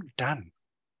mask. I'm done.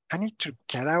 I need to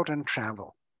get out and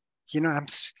travel. You know, I'm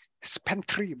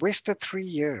wasted 3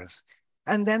 years.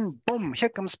 And then boom, here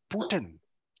comes Putin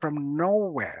from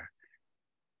nowhere.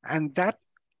 And that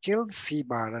killed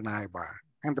C-bar and I-bar.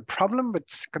 And the problem with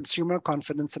consumer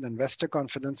confidence and investor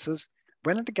confidence is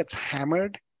when it gets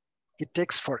hammered, it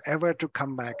takes forever to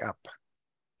come back up.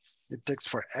 It takes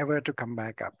forever to come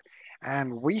back up.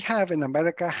 And we have in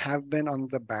America have been on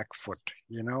the back foot,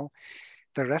 you know.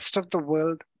 The rest of the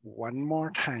world, one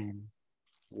more time,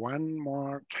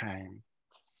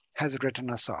 has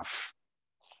written us off.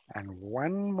 And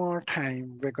one more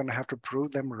time, we're going to have to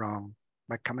prove them wrong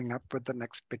by coming up with the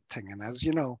next big thing. And as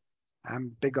you know,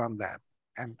 I'm big on that.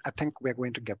 And I think we're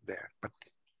going to get there, but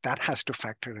that has to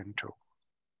factor in too.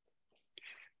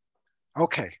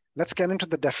 Okay, let's get into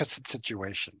the deficit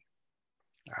situation.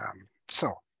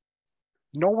 So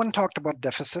no one talked about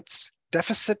deficits.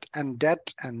 Deficit and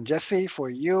debt, and Jesse, for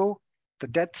you, the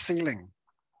debt ceiling,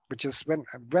 which is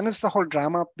when is the whole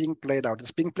drama being played out?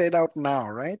 It's being played out now,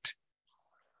 right?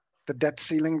 The debt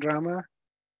ceiling drama.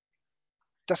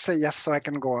 Just say yes so I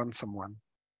can go on someone.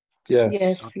 Yes.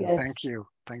 Yes, okay, yes. Thank you.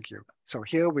 Thank you. So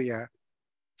here we are.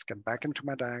 Let's get back into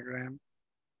my diagram.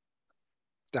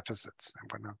 Deficits. I'm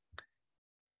going to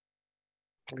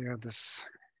clear this.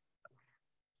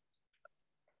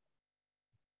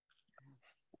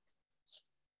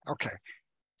 Okay,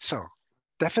 so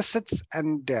deficits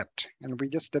and debt. And we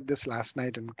just did this last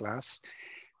night in class.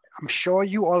 I'm sure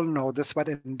you all know this, but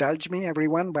indulge me,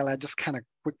 everyone, while I just kind of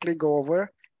quickly go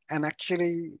over and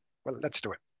actually, well, let's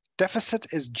do it. Deficit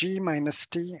is G minus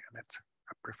T, and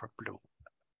I prefer blue.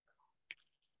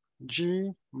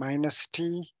 G minus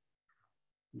T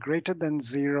greater than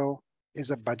 0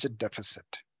 is a budget deficit.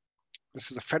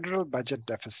 This is a federal budget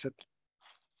deficit.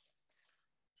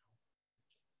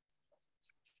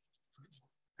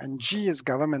 And G is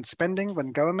government spending.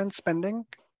 When government spending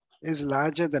is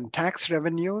larger than tax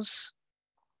revenues,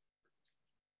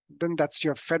 then that's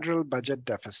your federal budget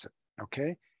deficit,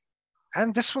 okay?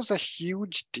 And this was a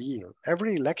huge deal.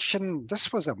 Every election,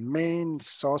 this was a main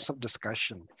source of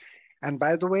discussion. And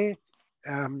by the way,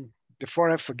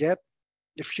 before I forget,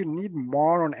 if you need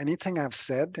more on anything I've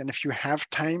said, and if you have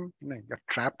time, you know, you're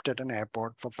trapped at an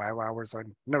airport for 5 hours or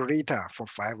Narita for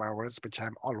 5 hours, which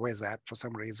I'm always at for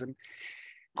some reason,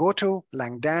 go to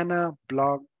Langdana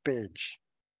blog page.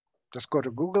 Just go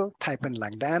to Google, type in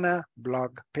Langdana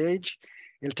blog page.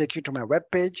 It'll take you to my web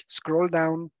page. Scroll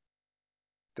down.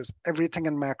 There's everything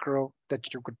in macro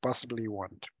that you could possibly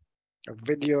want. A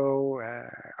video,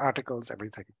 articles,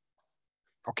 everything.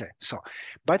 Okay, so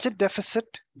budget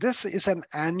deficit. This is an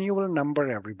annual number,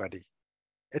 everybody.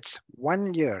 It's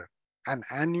 1 year, an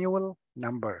annual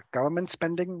number. Government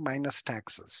spending minus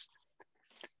taxes.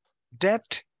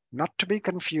 Debt, not to be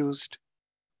confused.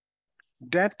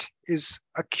 Debt is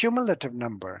a cumulative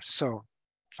number. So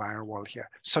firewall here.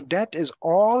 So debt is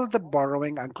all the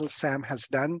borrowing Uncle Sam has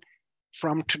done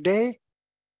from today,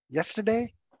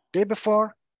 yesterday, day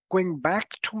before, going back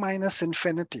to minus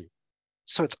infinity.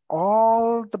 So it's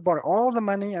all the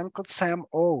money Uncle Sam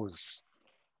owes.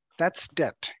 That's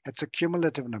debt. It's a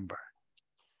cumulative number.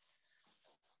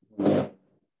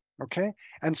 Okay,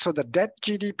 and so the debt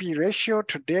GDP ratio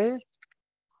today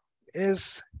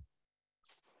is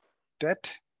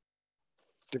debt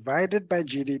divided by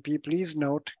GDP. Please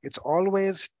note, it's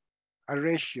always a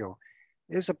ratio,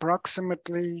 is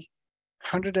approximately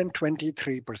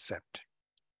 123%.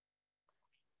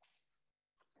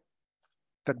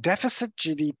 The deficit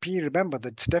GDP, remember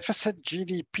the deficit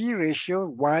GDP ratio,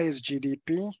 Y is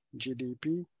GDP,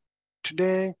 GDP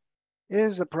today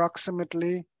is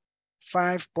approximately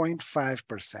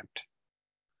 5.5%.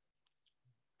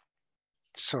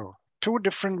 So two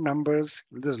different numbers,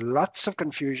 there's lots of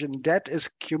confusion. Debt is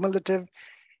cumulative,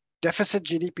 deficit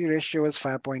GDP ratio is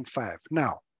 5.5.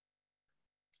 Now,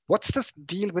 what's this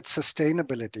deal with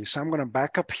sustainability? So I'm going to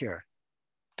back up here.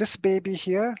 This baby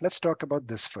here, let's talk about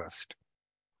this first.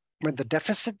 When the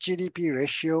deficit GDP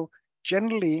ratio,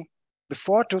 generally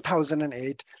before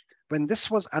 2008, when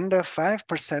this was under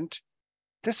 5%,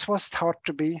 this was thought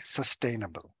to be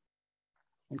sustainable.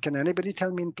 And can anybody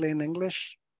tell me in plain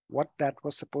English what that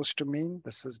was supposed to mean?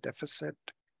 This is deficit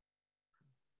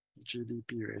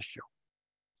GDP ratio.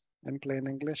 In plain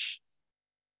English?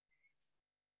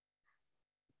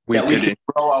 We should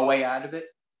grow our way out of it?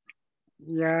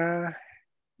 Yeah.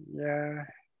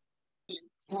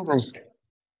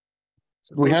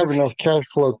 We have enough cash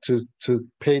flow to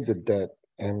pay the debt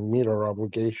and meet our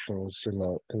obligations in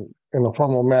a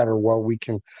formal manner while we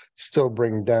can still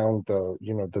bring down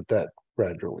the debt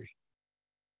gradually.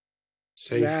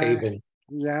 Safe haven.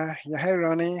 Yeah. Hey,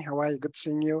 Ronnie, how are you? Good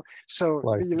seeing you. So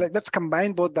let's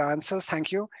combine both the answers.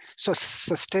 Thank you. So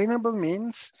sustainable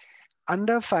means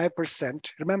under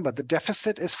 5%. Remember, the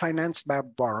deficit is financed by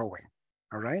borrowing.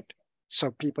 All right. So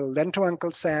people lend to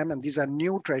Uncle Sam, and these are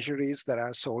new treasuries that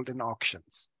are sold in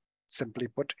auctions, simply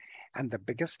put. And the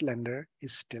biggest lender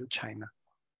is still China.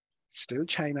 Still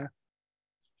China.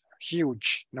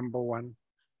 Huge, number one.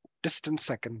 Distant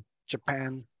second,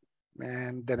 Japan,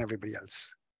 and then everybody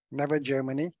else. Never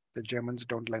Germany. The Germans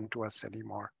don't lend to us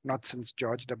anymore, not since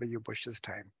George W. Bush's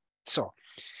time. So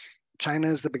China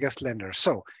is the biggest lender.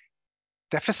 So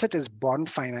deficit is bond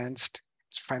financed.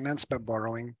 It's financed by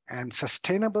borrowing, and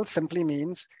sustainable simply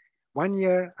means 1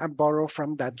 year I borrow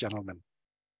from that gentleman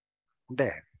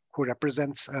there who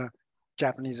represents a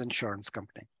Japanese insurance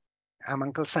company. I'm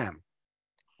Uncle Sam.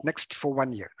 Next, for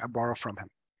 1 year, I borrow from him.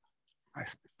 I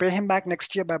pay him back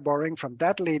next year by borrowing from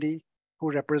that lady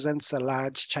who represents a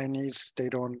large Chinese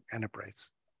state-owned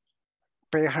enterprise.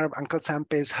 Pay her, Uncle Sam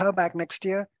pays her back next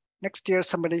year. Next year,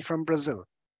 somebody from Brazil.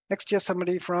 Next year,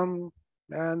 somebody from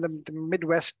the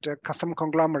Midwest, some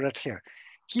conglomerate here.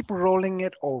 Keep rolling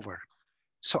it over.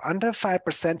 So under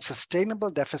 5%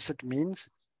 sustainable deficit means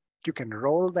you can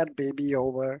roll that baby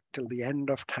over till the end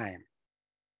of time.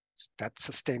 That's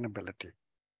sustainability.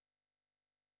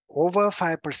 Over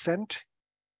 5%,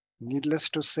 needless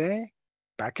to say,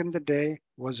 back in the day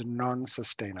was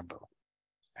non-sustainable.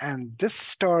 And this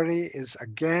story is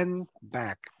again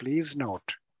back. Please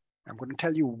note, I'm going to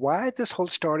tell you why this whole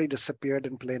story disappeared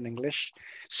in plain English.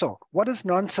 So what is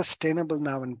non-sustainable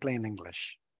now in plain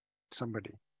English?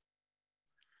 Somebody.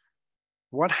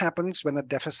 What happens when a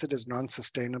deficit is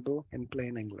non-sustainable in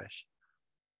plain English?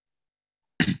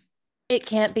 It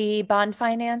can't be bond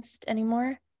financed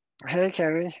anymore. Hey,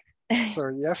 Carrie. So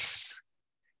yes,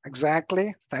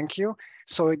 exactly. Thank you.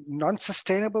 So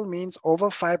non-sustainable means over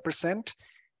 5%.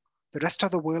 The rest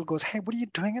of the world goes, hey, what are you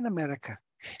doing in America?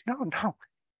 No.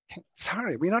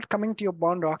 Sorry, we're not coming to your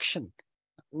bond auction.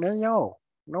 No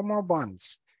more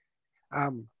bonds.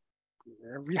 How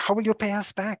will you pay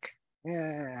us back?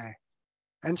 Yeah.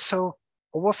 And so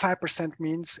over 5%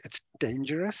 means it's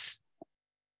dangerous.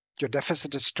 Your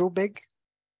deficit is too big.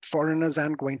 Foreigners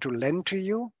aren't going to lend to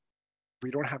you. We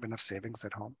don't have enough savings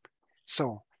at home.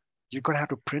 So you're going to have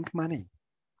to print money.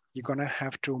 You're going to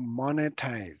have to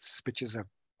monetize, which is a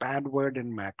bad word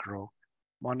in macro.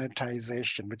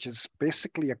 monetization, which is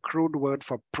basically a crude word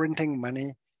for printing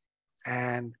money,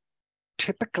 and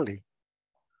typically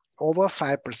over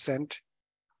 5%,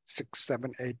 6,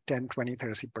 7, 8, 10, 20,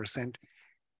 30%.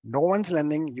 No one's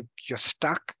lending, you're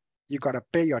stuck. You got to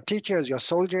pay your teachers, your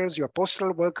soldiers, your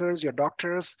postal workers, your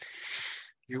doctors.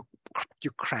 You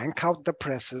crank out the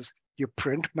presses, you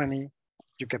print money,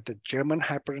 you get the German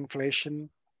hyperinflation,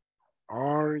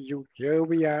 or here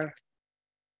we are,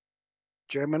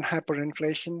 German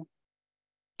hyperinflation,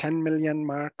 10 million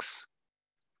marks,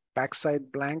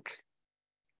 backside blank,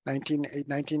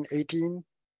 1918,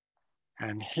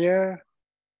 and here,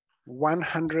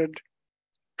 $100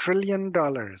 trillion.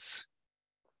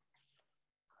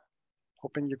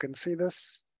 Hoping you can see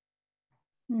this.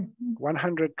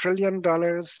 $100 trillion,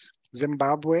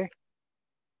 Zimbabwe,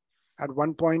 at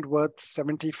one point worth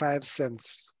 75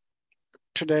 cents.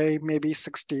 Today, maybe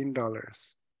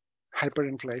 $16.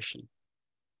 Hyperinflation.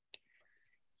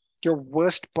 Your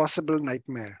worst possible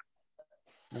nightmare.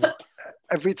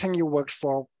 Everything you worked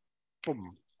for,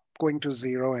 boom, going to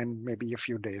zero in maybe a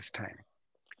few days' time.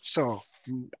 So,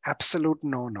 absolute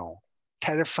no-no.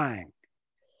 Terrifying.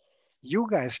 You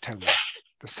guys tell me,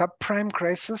 the subprime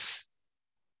crisis,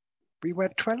 we were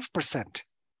 12%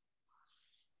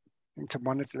 into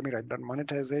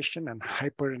monetization and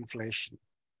hyperinflation.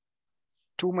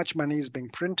 Too much money is being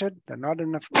printed. There are not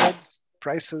enough goods.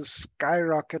 Prices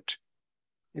skyrocket.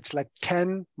 It's like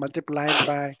 10 multiplied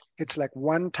by, it's like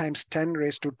 1 times 10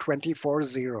 raised to 24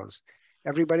 zeros.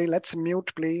 Everybody, let's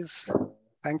mute, please.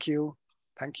 Thank you.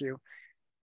 Thank you.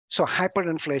 So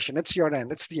hyperinflation, it's your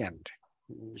end. It's the end.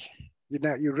 You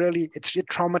know, it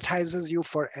traumatizes you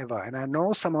forever. And I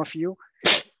know some of you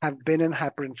have been in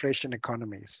hyperinflation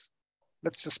economies.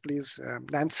 Let's just please,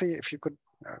 Nancy, if you could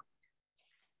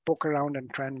poke around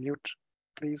and try and mute,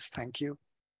 please. Thank you.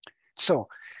 So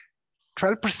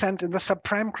 12% in the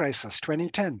subprime crisis,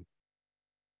 2010.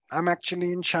 I'm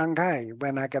actually in Shanghai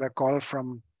when I get a call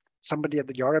from somebody at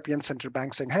the European Central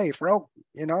Bank saying, hey, Fro,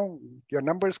 you know, your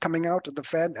numbers coming out of the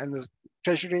Fed and the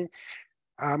Treasury,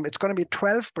 it's going to be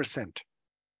 12%.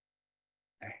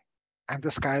 And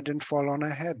the sky didn't fall on our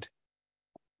head.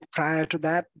 Prior to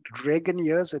that, Reagan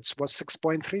years, it was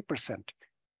 6.3%.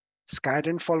 Sky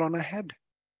didn't fall on our head.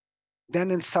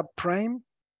 Then in subprime,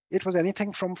 it was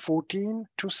anything from 14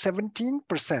 to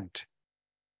 17%.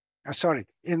 Sorry,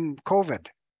 in COVID,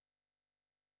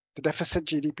 the deficit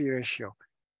GDP ratio.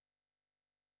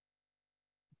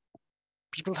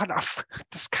 People thought, oh,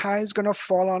 the sky is going to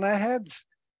fall on our heads.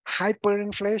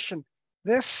 Hyperinflation.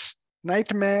 This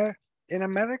nightmare in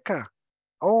America.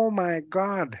 Oh my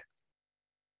God.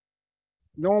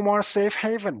 No more safe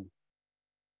haven.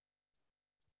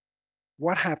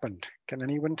 What happened? Can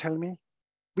anyone tell me?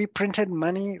 We printed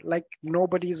money like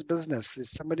nobody's business.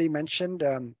 Somebody mentioned,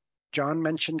 John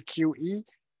mentioned QE.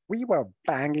 We were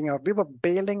banging out, we were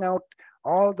bailing out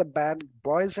all the bad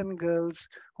boys and girls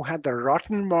who had the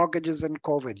rotten mortgages in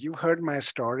COVID. You heard my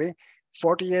story,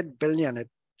 48 billion. It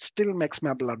still makes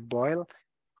my blood boil.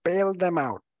 Bailed them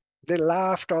out. They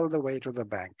laughed all the way to the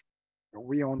bank.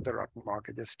 We own the rotten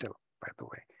mortgages still, by the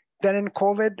way. Then in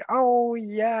COVID, oh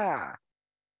yeah.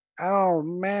 Oh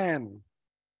man,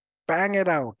 bang it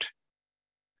out.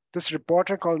 This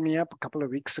reporter called me up a couple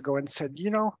of weeks ago and said, you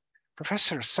know,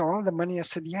 Professor, saw all the money? I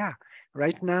said, yeah,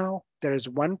 right now there is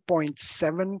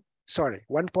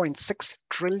 1.6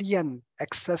 trillion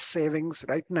excess savings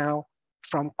right now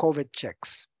from COVID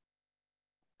checks.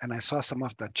 And I saw some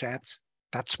of the chats.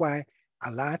 That's why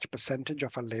a large percentage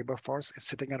of our labor force is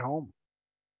sitting at home.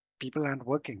 People aren't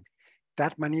working.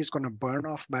 That money is going to burn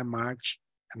off by March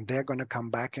and they're going to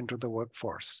come back into the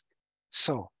workforce.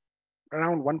 So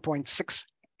around 1.6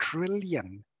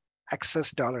 trillion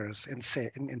excess dollars in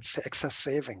excess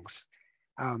savings.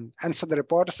 And so the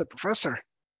reporter said, Professor,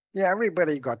 yeah,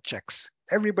 everybody got checks.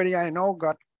 Everybody I know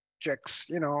got checks.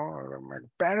 You know, my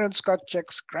parents got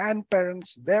checks,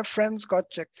 grandparents, their friends got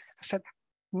checks. I said,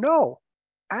 no,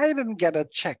 I didn't get a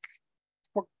check.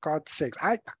 For God's sakes,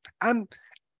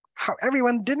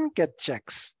 everyone didn't get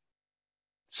checks.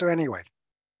 So anyway,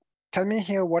 tell me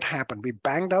here what happened. We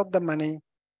banged out the money,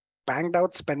 banged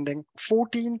out spending,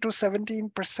 14 to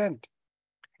 17%.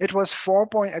 It was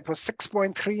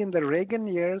 6.3 in the Reagan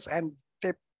years, and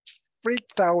they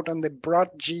freaked out and they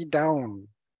brought G down.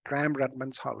 Graham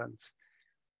Rudman's Hollands.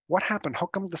 What happened? How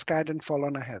come the sky didn't fall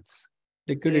on our heads?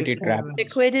 Liquidity trap.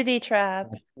 Liquidity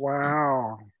trap.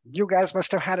 Wow. You guys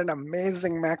must have had an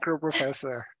amazing macro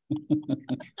professor.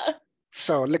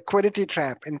 So liquidity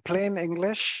trap in plain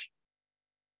English.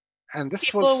 And this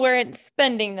People weren't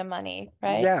spending the money,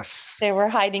 right? Yes. They were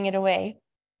hiding it away.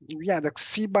 Yeah, the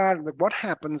C-bar, what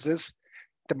happens is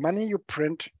the money you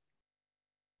print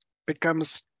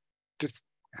becomes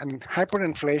and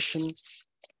hyperinflation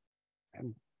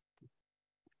and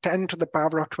 10 to the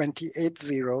power of 28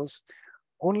 zeros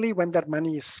only when that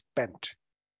money is spent.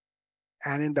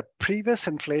 And in the previous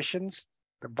inflations,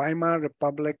 the Weimar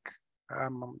Republic,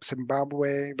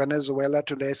 Zimbabwe, Venezuela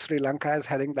today, Sri Lanka is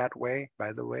heading that way,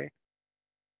 by the way.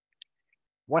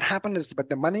 What happened is, but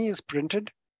the money is printed,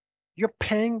 you're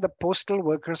paying the postal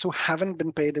workers who haven't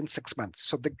been paid in 6 months.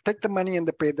 So they take the money and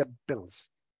they pay the bills.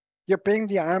 You're paying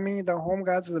the army, the home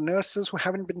guards, the nurses who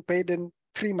haven't been paid in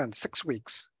 3 months, 6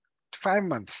 weeks, 5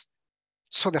 months.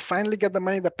 So they finally get the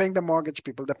money, they're paying the mortgage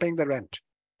people, they're paying the rent,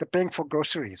 they're paying for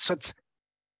groceries. So it's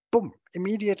boom,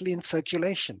 immediately in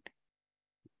circulation.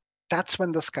 That's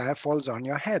when the sky falls on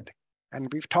your head.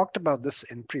 And we've talked about this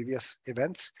in previous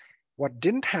events. What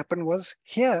didn't happen was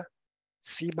here,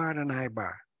 C-bar and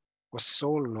I-bar was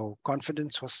so low,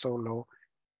 confidence was so low.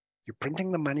 You're printing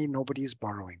the money, nobody's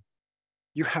borrowing.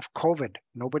 You have COVID,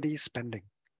 nobody's spending.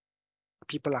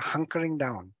 People are hunkering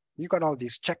down. You got all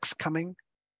these checks coming.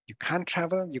 You can't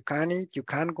travel, you can't eat, you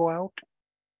can't go out.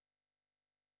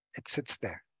 It sits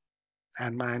there.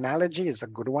 And my analogy is a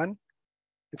good one.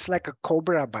 It's like a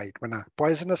cobra bite. When a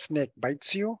poisonous snake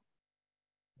bites you,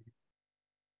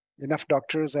 enough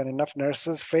doctors and enough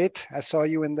nurses, Faith, I saw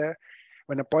you in there.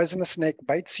 When a poisonous snake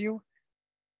bites you,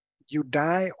 you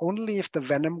die only if the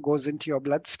venom goes into your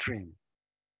bloodstream.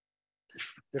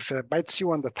 If it bites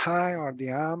you on the thigh or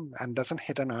the arm and doesn't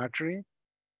hit an artery,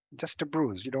 just a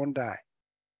bruise, you don't die.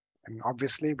 And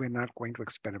obviously, we're not going to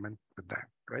experiment with that,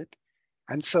 right?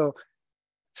 And so,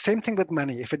 same thing with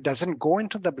money. If it doesn't go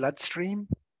into the bloodstream,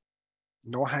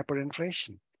 no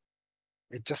hyperinflation.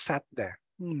 It just sat there.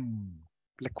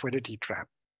 Liquidity trap.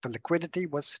 The liquidity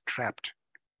was trapped.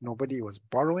 Nobody was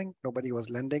borrowing, nobody was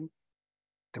lending.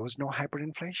 There was no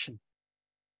hyperinflation.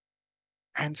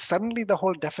 And suddenly the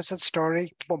whole deficit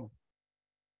story, boom,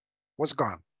 was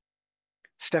gone.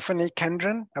 Stephanie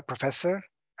Kendron, a professor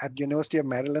at University of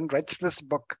Maryland, writes this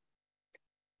book.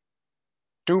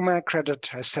 To my credit,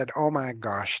 I said, oh my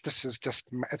gosh, this is just,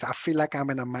 I feel like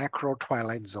I'm in a macro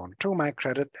twilight zone. To my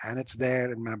credit, and it's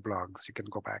there in my blogs. You can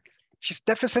go back.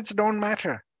 Deficits don't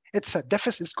matter. It's a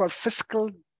deficit, it's called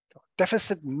fiscal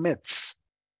deficit myths.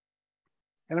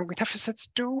 And I'm going, deficits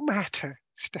do matter,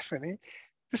 Stephanie.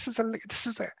 This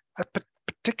is a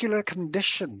particular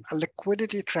condition, a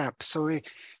liquidity trap. So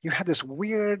you had this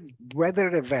weird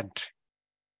weather event,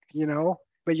 you know,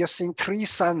 where you're seeing 3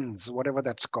 suns, whatever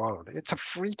that's called. It's a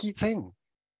freaky thing.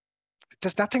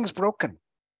 Nothing's broken.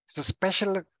 It's a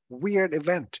special, weird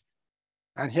event.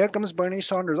 And here comes Bernie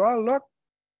Sanders. Oh, look,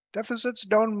 deficits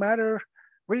don't matter.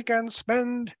 We can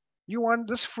spend. You want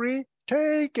this free?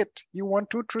 Take it. You want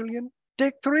 2 trillion?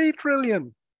 Take 3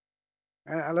 trillion.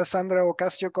 Alessandra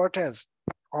Ocasio-Cortez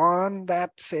on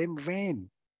that same vein.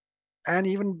 And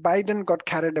even Biden got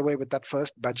carried away with that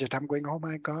first budget. I'm going, oh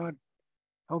my God,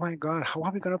 how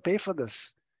are we going to pay for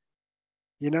this?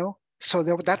 You know, so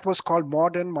that was called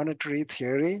modern monetary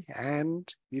theory.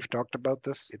 And we've talked about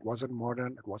this. It wasn't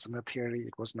modern. It wasn't a theory.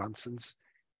 It was nonsense.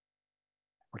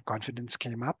 When confidence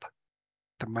came up,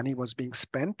 the money was being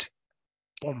spent,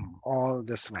 boom, all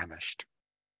this vanished.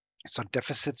 So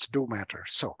deficits do matter.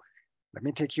 So let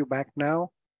me take you back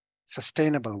now.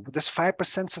 Sustainable. This 5%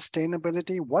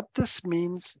 sustainability, what this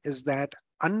means is that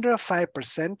under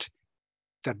 5%,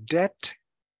 the debt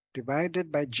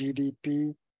divided by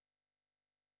GDP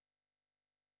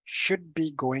should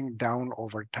be going down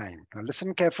over time. Now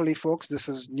listen carefully, folks. This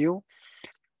is new.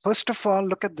 First of all,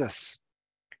 look at this.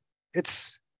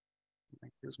 It's,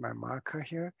 use my marker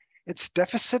here. It's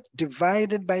deficit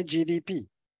divided by GDP.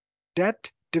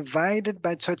 Debt divided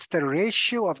by, so it's the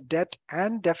ratio of debt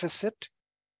and deficit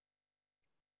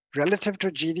relative to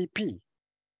GDP.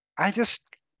 I just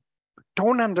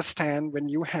don't understand when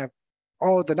you have,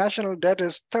 oh, the national debt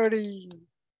is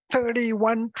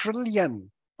 31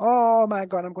 trillion. Oh my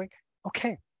God, I'm going,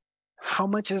 okay, how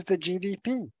much is the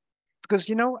GDP? Because,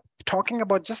 you know, talking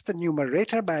about just the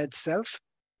numerator by itself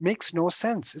makes no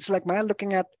sense. It's like my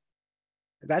looking at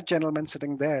that gentleman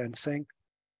sitting there and saying,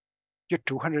 you're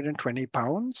 220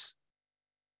 pounds?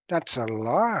 That's a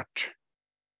lot.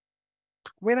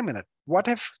 Wait a minute. What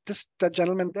if the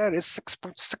gentleman there is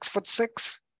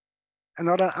 6'6" and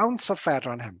not an ounce of fat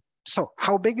on him? So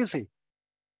how big is he?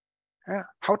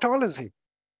 How tall is he?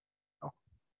 Oh.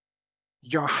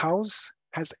 Your house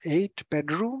has 8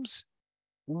 bedrooms?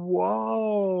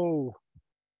 Whoa.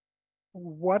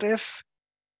 What if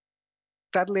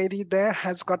that lady there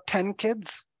has got 10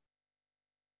 kids?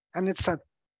 And it's a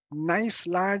nice,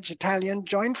 large Italian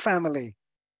joint family.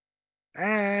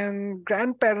 and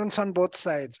grandparents on both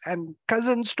sides, and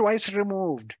cousins twice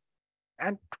removed,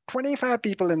 and 25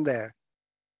 people in there,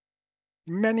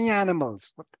 many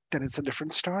animals, then it's a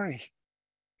different story.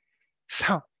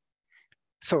 So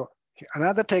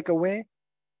another takeaway,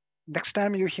 next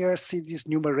time you see these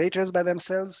numerators by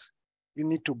themselves, you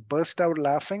need to burst out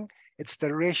laughing. It's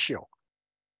the ratio.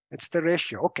 It's the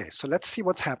ratio. Okay, so let's see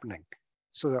what's happening.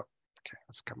 Okay,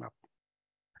 let's come up.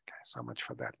 Okay, so much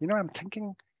for that. I'm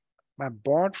thinking my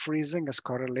board freezing is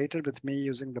correlated with me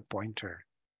using the pointer.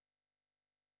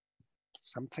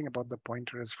 Something about the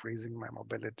pointer is freezing my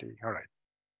mobility. All right.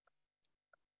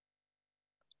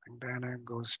 Langdana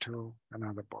goes to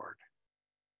another board.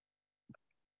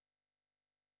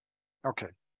 Okay,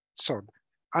 so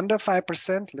under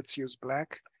 5%, let's use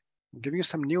black. I'll give you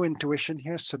some new intuition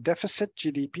here. So deficit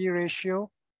GDP ratio,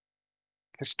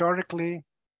 historically,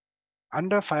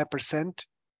 under 5%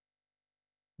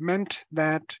 meant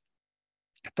that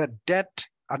the debt,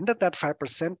 under that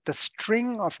 5%, the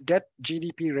string of debt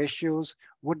GDP ratios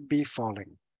would be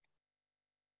falling.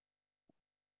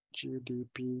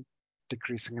 GDP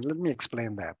decreasing. And let me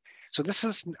explain that. So this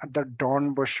is the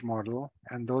Dornbusch model.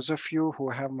 And those of you who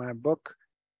have my book,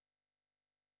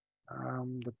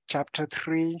 the chapter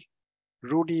 3,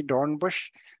 Rudy Dornbusch,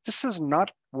 this is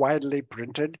not widely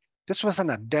printed. This was an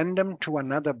addendum to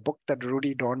another book that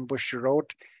Rudy Dornbusch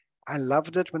wrote. I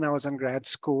loved it when I was in grad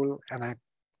school, and I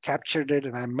captured it,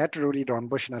 and I met Rudy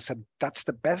Dornbusch, and I said, that's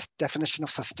the best definition of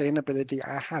sustainability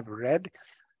I have read.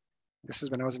 This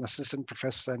is when I was an assistant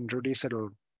professor, and Rudy said,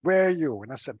 well, where are you?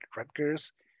 And I said,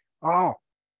 Rutgers. Oh,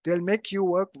 they'll make you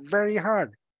work very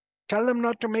hard. Tell them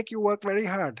not to make you work very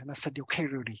hard. And I said, okay,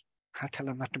 Rudy, I'll tell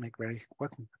them not to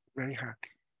work very hard.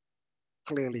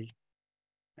 Clearly,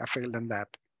 I failed in that.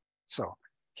 So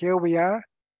here we are,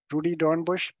 Rudy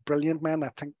Dornbusch, brilliant man.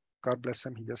 I think, God bless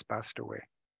him, he just passed away.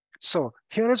 So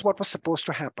here is what was supposed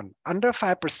to happen. Under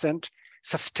 5%,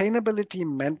 sustainability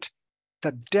meant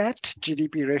the debt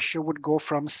GDP ratio would go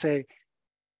from, say,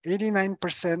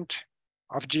 89%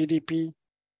 of GDP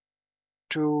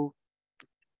to,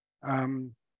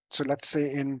 so let's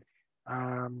say in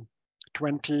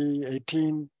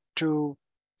 2018 to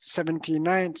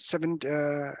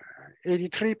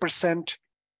 83%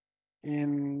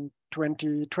 in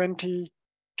 2020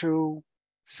 to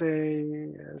say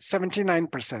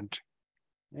 79%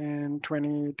 in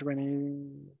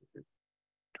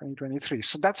 2023.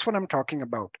 So that's what I'm talking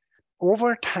about.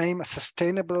 Over time,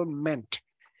 sustainable meant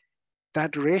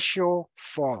that ratio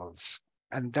falls,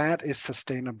 and that is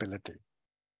sustainability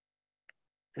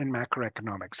in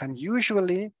macroeconomics. And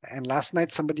usually, and last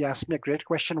night somebody asked me a great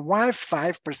question, why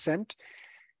 5%?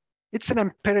 It's an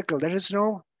empirical, there is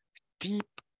no deep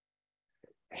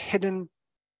hidden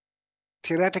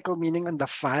theoretical meaning on the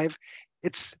 5.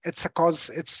 It's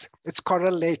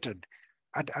correlated.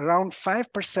 At around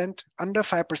 5%, under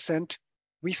 5%,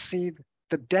 we see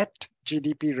the debt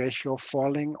GDP ratio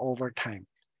falling over time.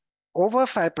 Over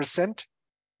 5%,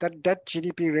 that debt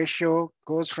GDP ratio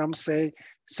goes from, say,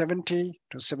 70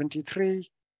 to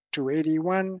 73 to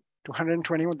 81 to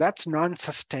 121. That's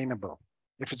non-sustainable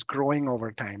if it's growing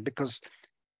over time, because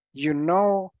you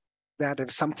know that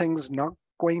if something's not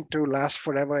going to last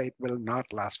forever, it will not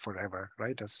last forever,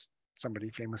 right? As somebody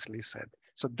famously said.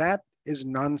 So that is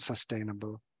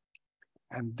non-sustainable.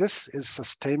 And this is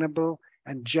sustainable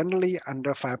and generally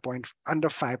under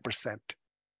 5%.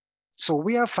 So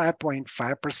we are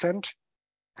 5.5%.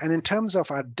 And in terms of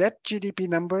our debt GDP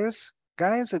numbers,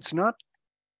 guys,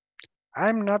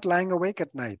 I'm not lying awake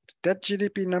at night. Debt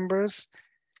GDP numbers,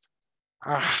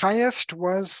 our highest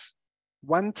was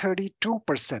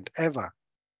 132% ever.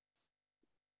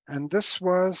 And this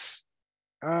was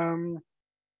in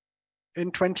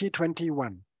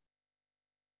 2021.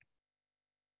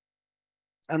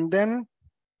 And then,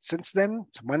 since then,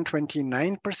 it's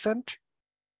 129%.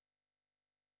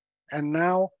 And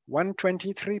now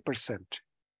 123%.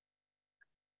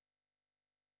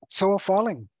 So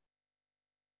falling.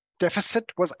 Deficit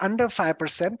was under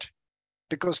 5%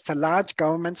 because the large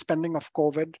government spending of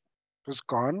COVID was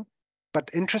gone, but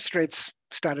interest rates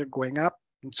started going up.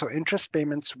 And so interest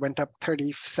payments went up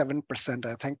 37%,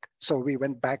 I think. So we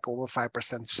went back over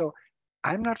 5%. So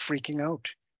I'm not freaking out.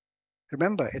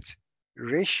 Remember, it's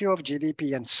ratio of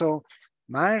GDP. And so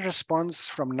my response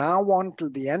from now on till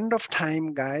the end of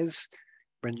time, guys,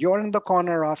 when you're in the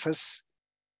corner office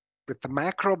with the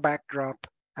macro backdrop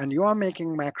and you are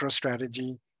making macro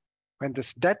strategy, when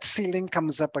this debt ceiling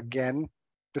comes up again,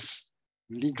 this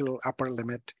legal upper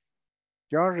limit,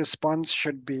 your response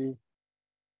should be,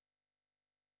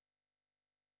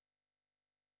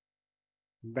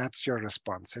 that's your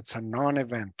response. It's a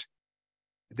non-event.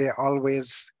 they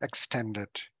always extend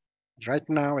it. Right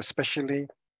now, especially,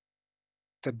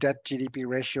 the debt GDP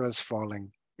ratio is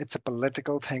falling. It's a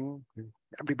political thing.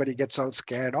 Everybody gets all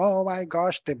scared. Oh my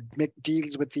gosh, they make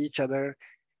deals with each other.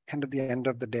 And at the end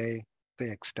of the day,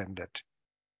 they extend it.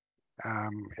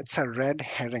 It's a red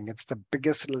herring. It's the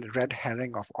biggest red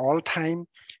herring of all time.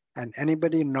 And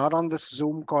anybody not on this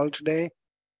Zoom call today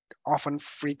often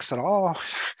freaks out.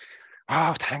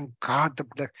 Oh, thank God,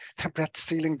 the debt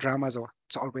ceiling drama is over.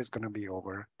 It's always going to be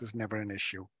over. There's never an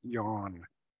issue. Yawn.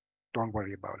 Don't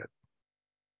worry about it.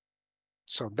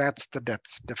 So that's the debt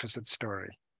deficit story.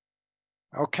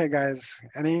 Okay, guys,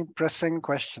 any pressing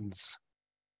questions?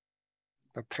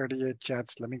 The 38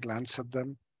 chats, let me glance at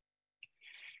them.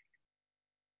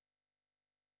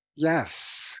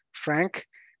 Yes, Frank.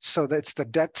 So that's the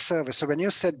debt service. So when you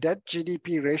said debt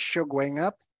GDP ratio going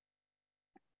up,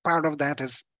 part of that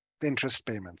is the interest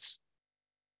payments.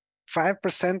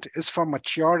 5% is for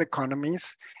mature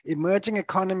economies. Emerging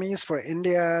economies for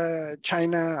India,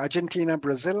 China, Argentina,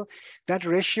 Brazil, that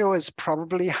ratio is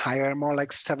probably higher, more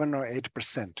like 7 or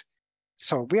 8%.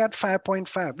 So we had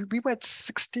 5.5. We were at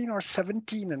 16 or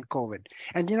 17 in COVID.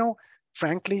 And you know,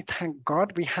 frankly, thank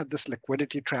God we had this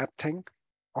liquidity trap thing,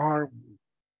 or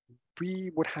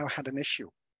we would have had an issue.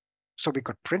 So we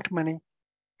could print money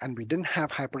and we didn't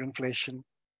have hyperinflation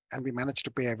and we managed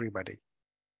to pay everybody.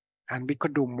 And we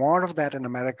could do more of that in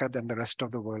America than the rest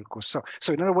of the world could. So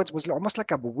in other words, it was almost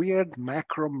like a weird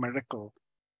macro miracle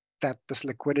that this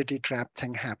liquidity trap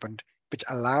thing happened, which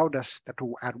allowed us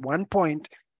to, at one point,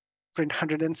 print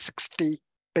 160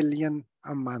 billion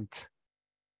a month.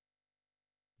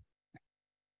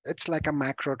 It's like a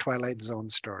macro Twilight Zone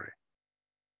story.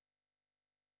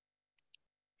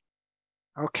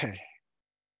 Okay.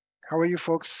 How are you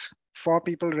folks? 4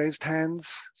 people raised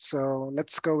hands. So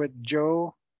let's go with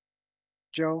Joe.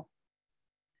 Joe?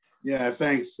 Yeah,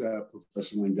 thanks,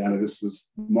 Professor Langdana. This is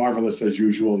marvelous as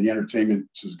usual. The entertainment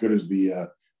is as good as the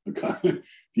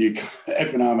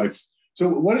economics. So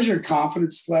what is your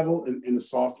confidence level in a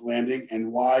soft landing,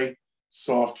 and why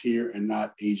soft here and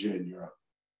not Asia and Europe?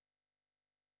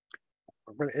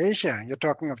 Well, Asia, you're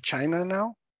talking of China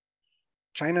now?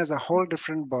 China is a whole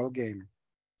different ballgame.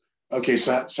 Okay,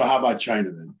 so how about China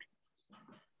then?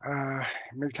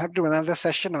 We'll have to do another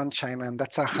session on China, and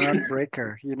that's a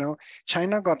heartbreaker. You know,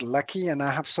 China got lucky, and I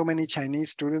have so many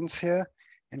Chinese students here,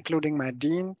 including my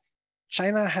dean.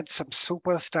 China had some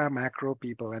superstar macro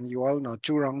people, and you all know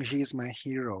Zhu Rongji is my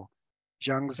hero.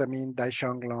 Jiang Zemin, Dai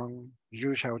Xianglong,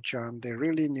 Zhu Xiaochuan, they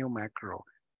really knew macro.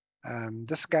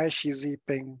 This guy, Xi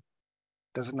Jinping,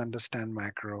 doesn't understand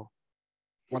macro,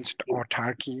 wants to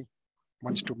autarky,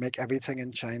 wants to make everything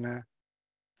in China,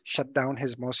 shut down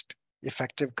his most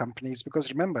effective companies.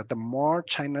 Because remember, the more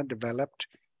China developed,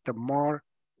 the more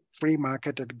free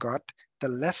market it got, the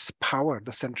less power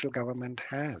the central government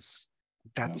has.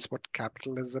 That's what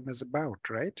capitalism is about,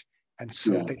 right? And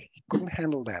so they couldn't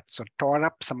handle that. So tore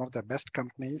up some of their best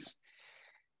companies,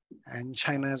 and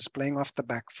China is playing off the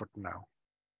back foot now.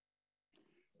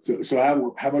 So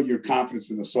how about your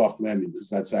confidence in the soft landing? Because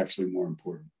that's actually more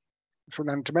important. So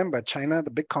then remember, China,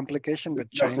 the big complication with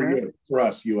China. For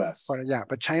us, US.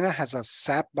 But China has a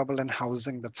sap bubble in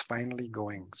housing that's finally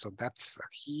going. So that's a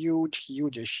huge,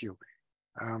 huge issue.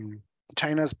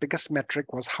 China's biggest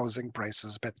metric was housing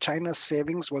prices, but China's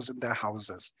savings was in their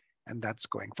houses, and that's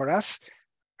going. For us,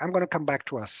 I'm going to come back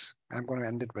to us. I'm going to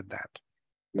end it with that.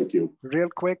 Thank you. Real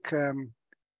quick,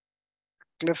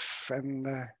 Cliff and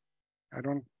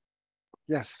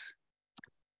yes.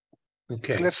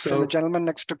 Okay, Cliff, so the gentleman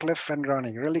next to Cliff and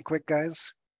Ronnie. Really quick,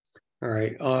 guys. All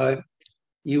right.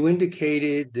 You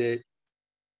indicated that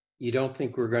you don't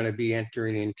think we're going to be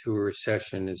entering into a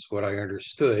recession, is what I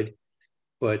understood.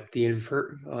 But the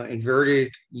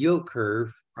inverted yield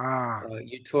curve,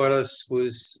 you taught us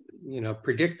was,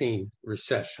 predicting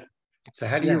recession. So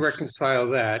how do you reconcile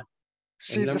that?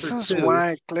 See, this is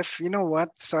why, Cliff, you know what?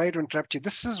 Sorry to interrupt you.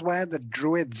 This is why the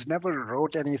Druids never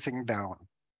wrote anything down,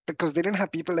 because they didn't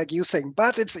have people like you saying,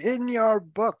 but it's in your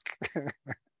book.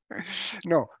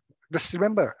 No,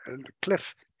 remember,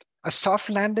 Cliff, a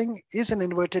soft landing is an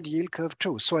inverted yield curve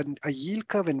too. So a yield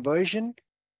curve inversion,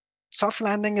 soft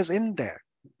landing is in there.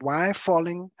 Why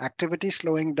falling, activity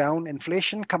slowing down,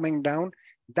 inflation coming down,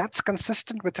 that's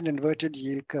consistent with an inverted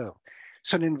yield curve.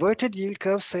 So an inverted yield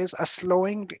curve says a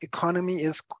slowing economy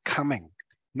is coming,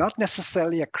 not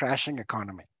necessarily a crashing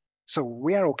economy. So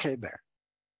we are okay there.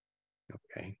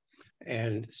 Okay.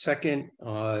 And second,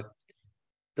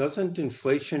 doesn't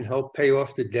inflation help pay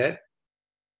off the debt?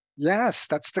 Yes,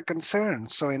 that's the concern.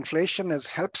 So inflation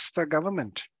helps the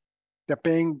government. They're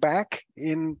paying back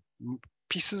in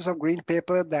pieces of green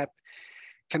paper that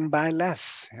can buy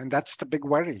less. And that's the big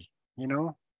worry,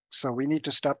 So we need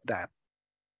to stop that.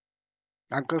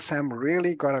 Uncle Sam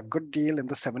really got a good deal in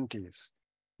the 70s.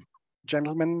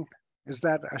 Gentlemen, is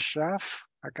that Ashraf?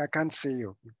 I can't see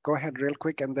you. Go ahead real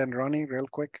quick, and then Ronnie, real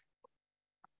quick.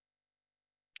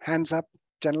 Hands up,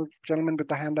 gentleman with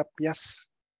the hand up, yes.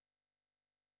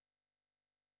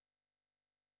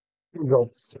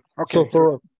 No. Okay, So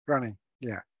for Ronnie,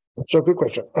 yeah. So good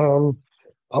question.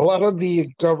 A lot of the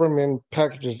government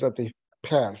packages that they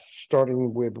passed,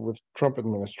 starting with Trump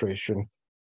administration,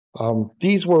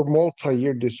 these were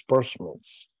multi-year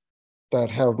disbursements that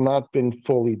have not been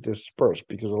fully dispersed,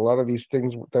 because a lot of these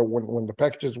things that when the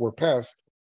packages were passed,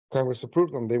 Congress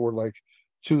approved them, they were like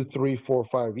 2, 3, 4,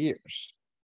 5 years.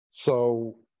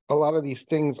 So a lot of these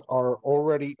things are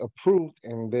already approved,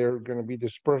 and they're going to be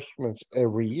disbursements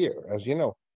every year, as you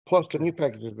know, plus the new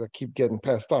packages that keep getting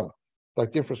passed on,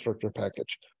 like the infrastructure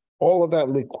package. All of that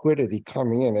liquidity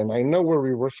coming in. And I know we're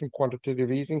reversing quantitative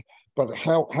easing, but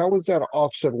how is that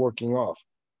offset working off?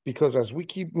 Because as we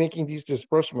keep making these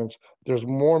disbursements, there's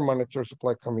more monetary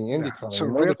supply coming in the economy. So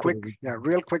real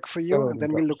quick for you, and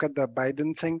then we'll look at the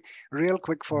Biden thing. Real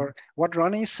quick for what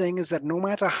Ronnie is saying is that no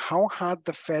matter how hard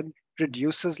the Fed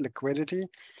reduces liquidity,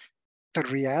 the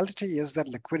reality is that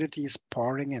liquidity is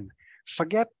pouring in.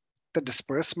 Forget the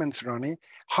disbursements, Ronnie.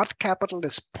 Hot capital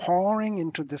is pouring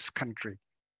into this country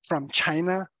from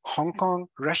China, Hong Kong,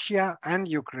 Russia, and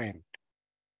Ukraine.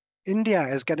 India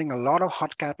is getting a lot of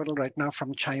hot capital right now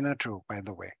from China too, by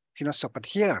the way. But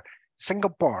here,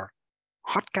 Singapore,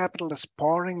 hot capital is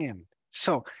pouring in.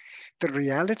 So the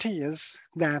reality is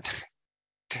that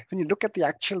when you look at the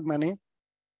actual money,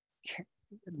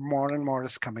 more and more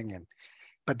is coming in.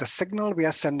 But the signal we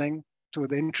are sending to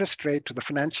the interest rate, to the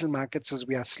financial markets, is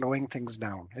we are slowing things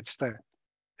down. It's the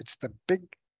big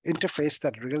interface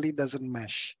that really doesn't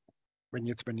mesh when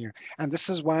you, and this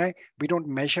is why we don't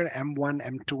measure M1,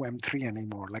 M2, M3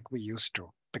 anymore like we used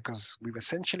to, because we've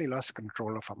essentially lost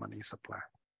control of our money supply.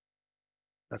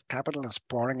 That capital is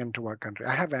pouring into our country.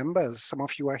 I have members, some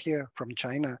of you are here from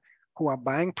China, who are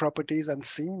buying properties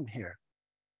unseen here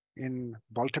in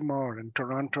Baltimore, in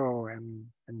Toronto, and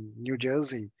in New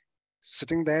Jersey,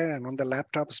 sitting there and on the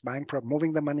laptops buying,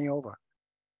 moving the money over.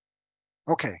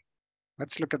 Okay,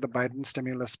 let's look at the Biden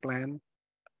stimulus plan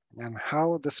and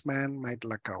how this man might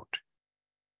luck out.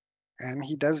 And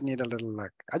he does need a little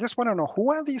luck. I just want to know,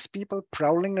 who are these people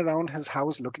prowling around his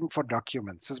house looking for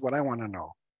documents, is what I want to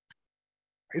know.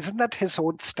 Isn't that his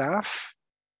own staff?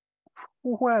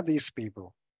 Who are these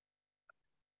people?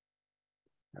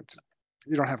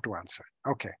 You don't have to answer.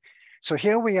 Okay, so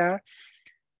here we are,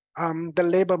 the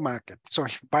labor market. So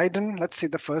Biden, let's see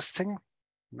the first thing.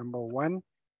 Number one,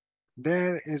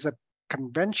 there is a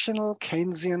conventional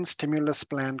Keynesian stimulus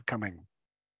plan coming.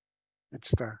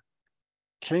 It's the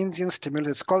Keynesian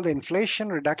stimulus. It's called the Inflation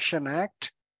Reduction Act.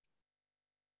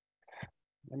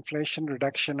 Inflation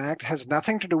Reduction Act has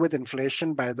nothing to do with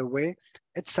inflation, by the way.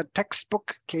 It's a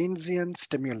textbook Keynesian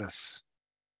stimulus,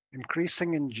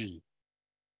 increasing in G.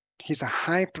 He's a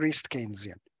high priest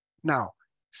Keynesian. Now,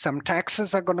 some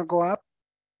taxes are going to go up.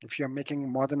 If you're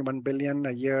making more than 1 billion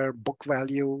a year, book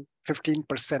value,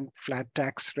 15% flat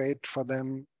tax rate for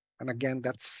them. And again,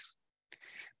 that's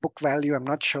book value. I'm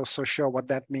not so sure what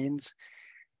that means.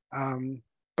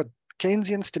 But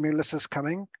Keynesian stimulus is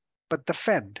coming. But the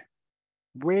Fed,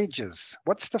 wages,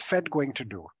 what's the Fed going to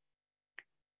do?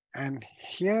 And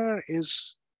here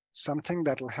is something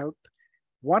that will help.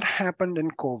 What happened in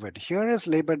COVID? Here is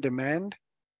labor demand,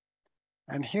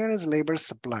 and here is labor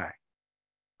supply.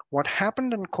 What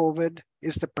happened in COVID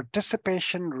is the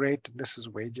participation rate. This is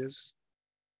wages.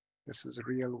 This is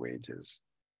real wages.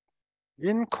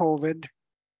 In COVID,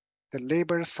 the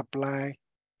labor supply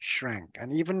shrank.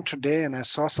 And even today, and I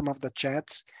saw some of the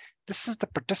chats, this is the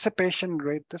participation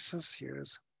rate.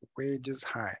 Here's wages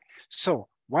high. So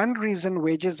one reason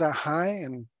wages are high,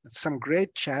 and some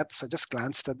great chats, I just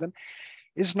glanced at them,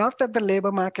 is not that the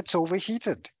labor market's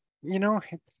overheated. Yeah,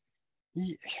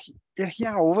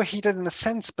 overheated in a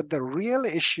sense, but the real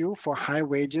issue for high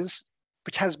wages,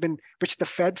 which the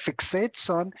Fed fixates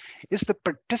on, is the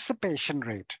participation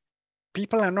rate.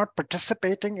 People are not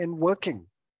participating in working.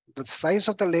 The size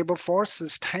of the labor force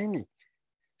is tiny.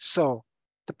 So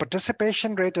the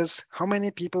participation rate is how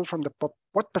many people from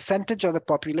what percentage of the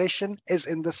population is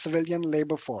in the civilian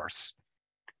labor force.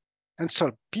 And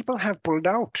so people have pulled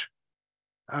out.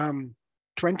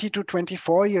 20 to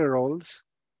 24-year-olds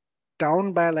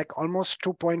down by like almost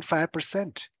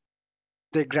 2.5%.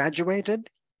 They graduated,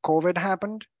 COVID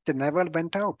happened, they never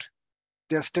went out.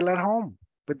 They're still at home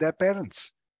with their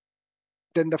parents.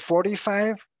 Then the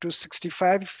 45 to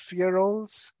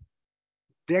 65-year-olds,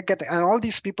 They're getting, and all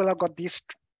these people have got these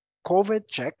COVID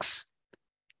checks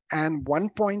and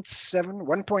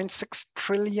 1.6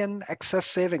 trillion excess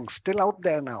savings still out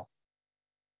there now.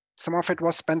 Some of it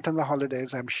was spent in the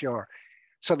holidays, I'm sure.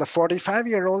 So the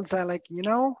 45-year-olds are like, you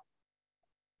know,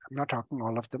 I'm not talking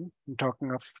all of them. I'm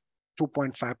talking of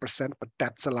 2.5%, but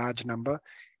that's a large number.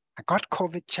 I got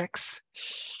COVID checks,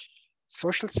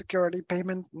 Social Security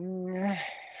payment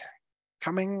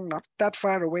coming not that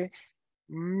far away.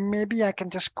 Maybe I can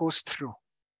just coast through.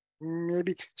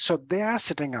 Maybe. So they are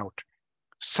sitting out.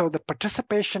 So the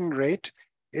participation rate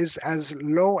is as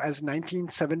low as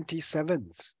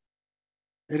 1977's.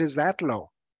 It is that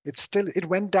low. It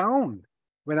went down.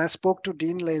 When I spoke to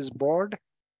Dean Lay's board,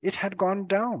 it had gone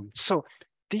down. So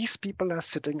these people are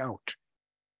sitting out.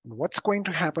 What's going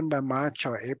to happen by March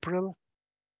or April?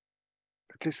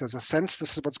 At least there's a sense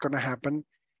this is what's going to happen.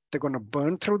 They're going to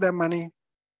burn through their money.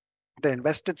 They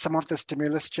invested some of the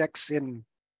stimulus checks in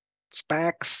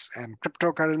SPACs and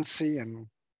cryptocurrency and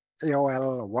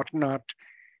AOL or whatnot.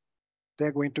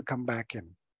 They're going to come back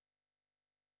in.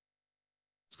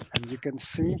 And you can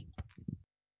see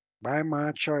by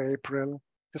March or April,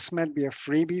 this might be a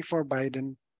freebie for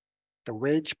Biden. The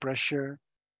wage pressure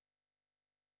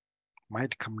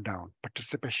might come down.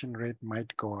 Participation rate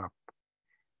might go up.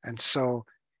 And so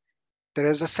there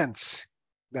is a sense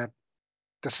that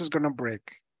this is going to break.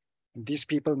 And these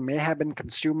people may have been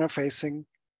consumer facing,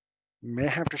 may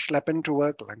have to schlep into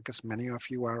work, like as many of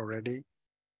you are already.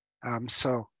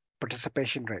 So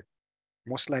participation rate,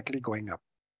 most likely going up.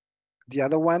 The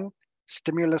other one,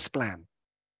 stimulus plan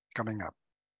coming up.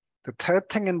 The third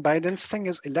thing in Biden's thing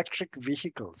is electric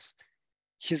vehicles.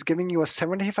 He's giving you a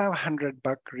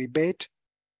 $7,500 rebate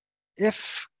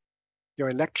if your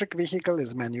electric vehicle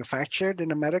is manufactured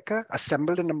in America,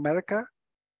 assembled in America.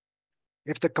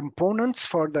 If the components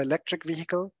for the electric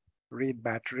vehicle, read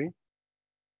battery,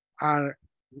 are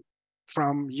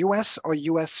from US or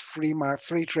US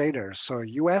free traders. So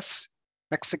US,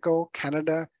 Mexico,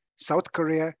 Canada, South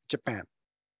Korea, Japan.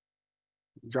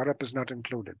 Europe is not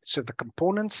included. So the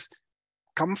components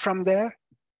come from there.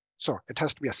 So it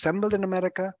has to be assembled in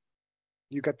America.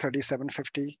 You get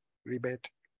 $3,750 rebate,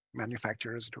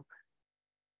 manufacturers do.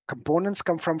 Components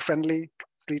come from friendly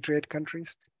free trade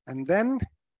countries. And then,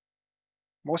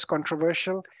 most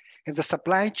controversial, if the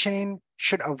supply chain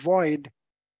should avoid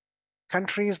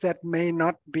countries that may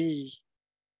not be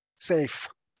safe.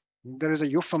 There is a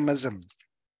euphemism.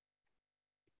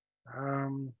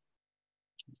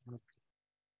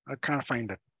 I can't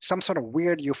find it. Some sort of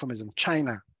weird euphemism.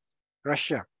 China,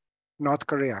 Russia, North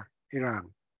Korea, Iran.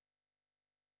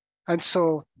 And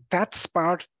so that's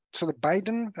part. So the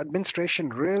Biden administration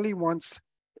really wants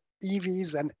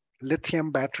EVs and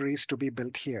lithium batteries to be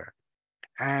built here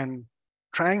and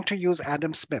trying to use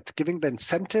Adam Smith, giving the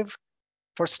incentive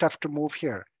for stuff to move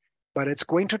here. But it's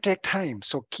going to take time.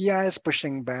 So Kia is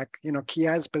pushing back. You know,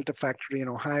 Kia has built a factory in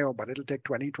Ohio, but it'll take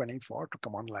 2024 to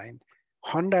come online.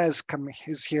 Honda is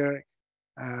here.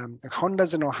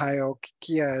 Honda's in Ohio.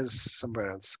 Kia is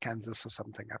somewhere else, Kansas or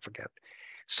something, I forget.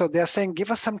 So they're saying, give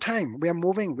us some time. We are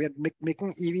moving. We are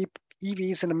making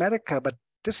EVs in America, but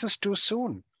this is too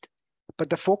soon. But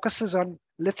the focus is on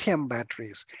lithium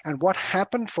batteries. And what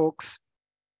happened, folks,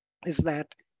 is that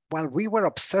while we were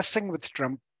obsessing with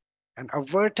Trump and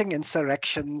averting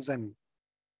insurrections and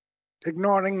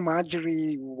ignoring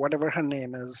Marjorie, whatever her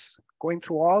name is, going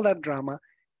through all that drama,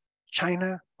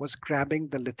 China was grabbing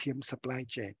the lithium supply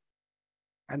chain.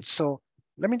 And so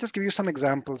let me just give you some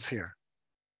examples here.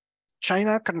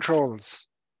 China controls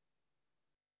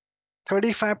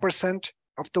 35%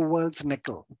 of the world's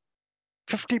nickel,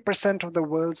 50% of the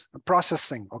world's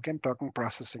processing. Okay, I'm talking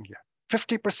processing here.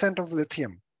 50% of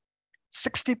lithium,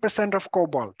 60% of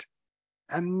cobalt,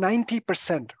 and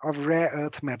 90% of rare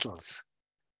earth metals.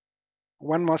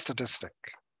 One more statistic.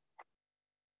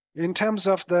 In terms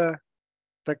of the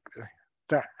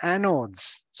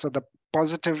anodes, so the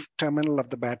positive terminal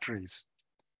of the batteries,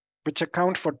 which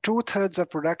account for 2/3 of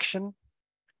production,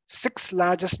 6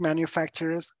 largest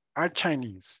manufacturers are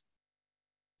Chinese.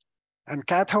 And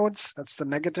cathodes, that's the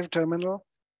negative terminal,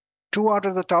 2 out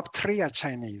of the top 3 are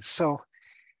Chinese. So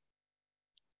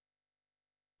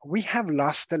we have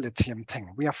lost the lithium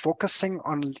thing. We are focusing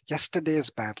on yesterday's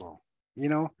battle.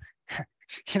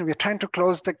 We're trying to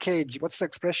close the cage. What's the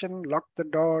expression? Lock the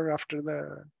door after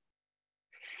the...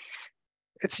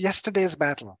 It's yesterday's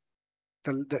battle.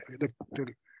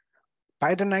 The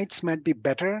Bidenites might be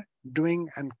better doing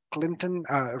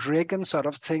a Reagan sort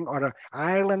of thing or an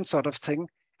Ireland sort of thing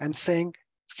and saying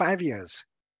 5 years,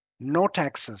 no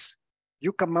taxes.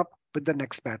 You come up with the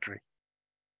next battery.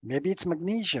 Maybe it's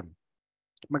magnesium.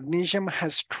 Magnesium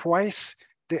has twice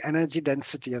the energy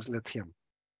density as lithium.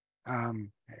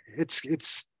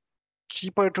 It's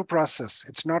cheaper to process.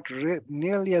 It's not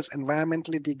nearly as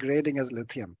environmentally degrading as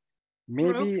lithium.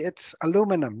 Maybe it's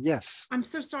aluminum, yes. I'm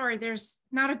so sorry. There's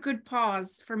not a good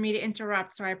pause for me to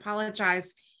interrupt, so I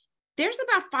apologize. There's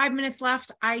about 5 minutes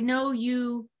left. I know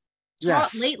you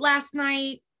taught late last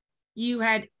night. You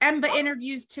had EMBA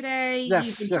interviews today.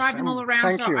 You've been driving all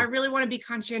around, so I really want to be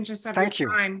conscientious of your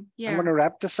time. I'm going to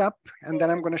wrap this up, and then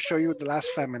I'm going to show you the last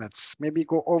 5 minutes. Maybe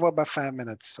go over by 5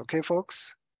 minutes. Okay,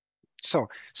 folks? So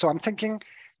I'm thinking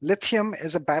lithium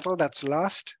is a battle that's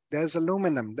lost. There's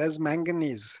aluminum, there's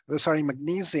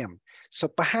magnesium. So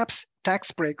perhaps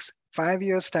tax breaks, 5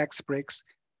 years tax breaks,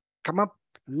 come up,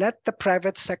 let the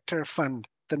private sector fund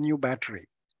the new battery.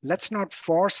 Let's not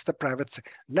force the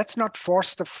let's not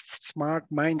force the smart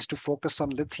minds to focus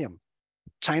on lithium.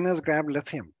 China's grabbed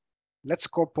lithium. Let's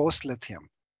go post lithium.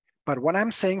 But what I'm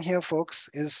saying here, folks,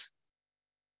 is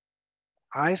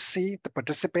I see the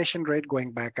participation rate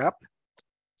going back up.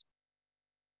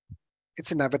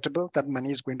 It's inevitable that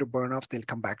money is going to burn off. They'll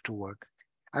come back to work.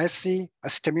 I see a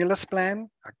stimulus plan,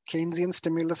 a Keynesian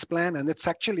stimulus plan, and it's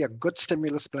actually a good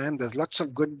stimulus plan. There's lots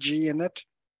of good G in it.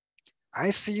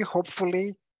 I see,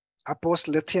 hopefully, a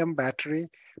post-lithium battery.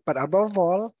 But above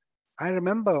all, I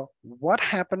remember what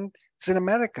happened in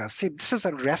America. See, this is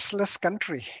a restless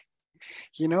country.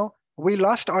 You know, we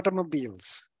lost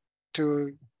automobiles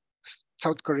to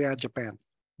South Korea, Japan.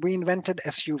 We invented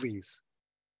SUVs.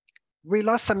 We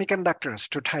lost semiconductors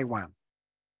to Taiwan.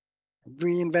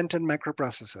 We invented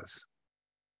microprocessors.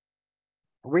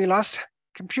 We lost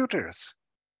computers,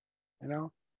 you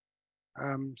know.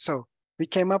 So we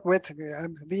came up with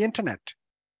the internet.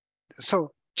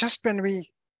 So just when we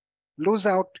lose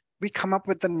out, we come up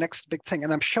with the next big thing.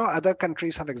 And I'm sure other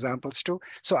countries have examples too.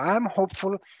 So I'm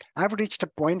hopeful. I've reached a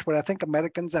point where I think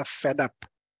Americans are fed up.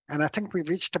 And I think we've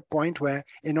reached a point where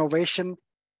innovation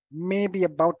may be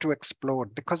about to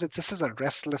explode because this is a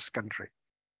restless country.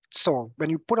 So when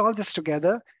you put all this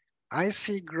together, I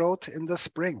see growth in the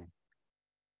spring.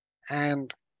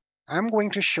 And I'm going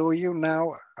to show you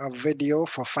now a video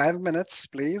for 5 minutes,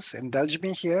 please indulge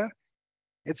me here.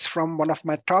 It's from one of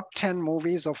my top 10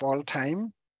 movies of all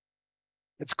time.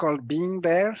 It's called Being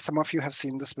There. Some of you have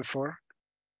seen this before.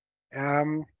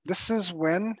 This is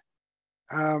when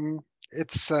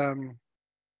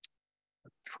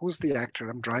who's the actor?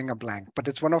 I'm drawing a blank, but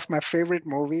it's one of my favorite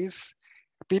movies.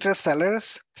 Peter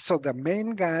Sellers. So the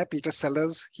main guy, Peter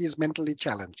Sellers, he's mentally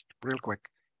challenged. Real quick.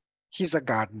 He's a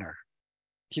gardener.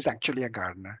 He's actually a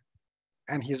gardener.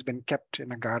 And he's been kept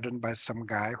in a garden by some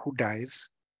guy who dies.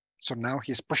 So now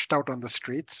he's pushed out on the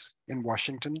streets in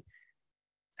Washington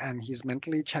and he's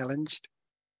mentally challenged.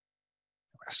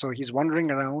 So he's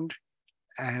wandering around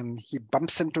and he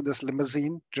bumps into this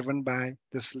limousine driven by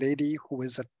this lady who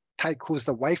is who's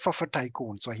the wife of a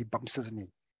tycoon. So he bumps his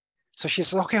knee. So she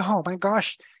says, okay, oh my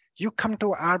gosh, you come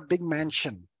to our big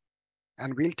mansion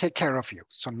and we'll take care of you.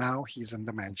 So now he's in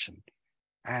the mansion.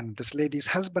 And this lady's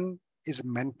husband is a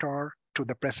mentor to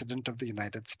the President of the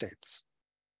United States,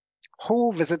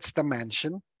 who visits the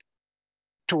mansion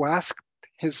to ask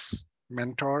his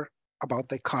mentor about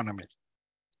the economy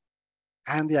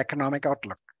and the economic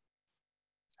outlook.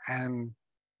 And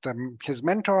his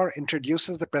mentor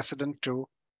introduces the president to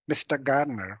Mr.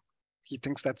 Gardner. He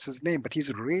thinks that's his name, but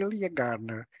he's really a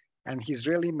gardener and he's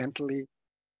really mentally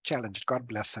challenged. God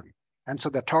bless him. And so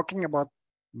they're talking about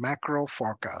macro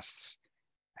forecasts.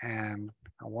 And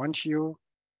I want you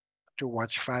to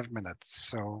watch 5 minutes.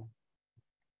 So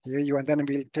here you, and then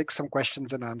we'll take some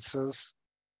questions and answers.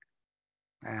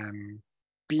 And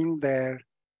Being There,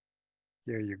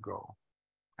 here you go.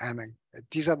 And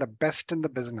these are the best in the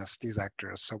business, these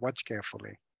actors. So watch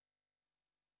carefully.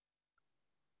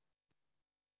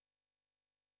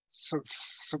 So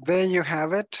there you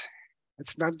have it.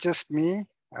 It's not just me.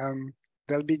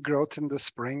 There'll be growth in the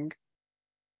spring.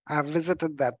 I've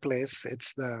visited that place.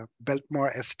 It's the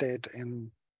Biltmore Estate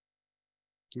in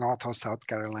North or South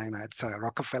Carolina. It's a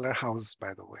Rockefeller House,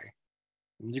 by the way.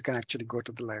 You can actually go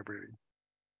to the library.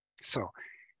 So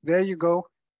there you go.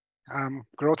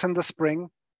 Growth in the spring.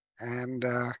 And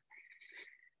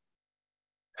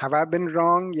have I been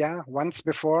wrong? Yeah, once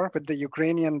before with the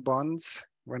Ukrainian bonds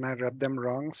when I read them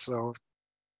wrong. So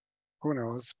who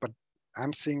knows? But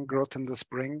I'm seeing growth in the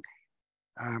spring.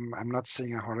 I'm not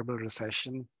seeing a horrible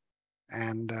recession.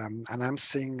 And I'm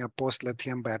seeing a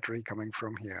post-lithium battery coming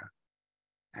from here.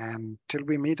 And till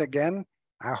we meet again,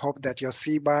 I hope that your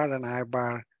C bar and I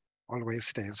bar always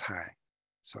stays high.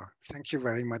 So thank you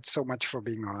very much, so much for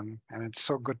being on. And it's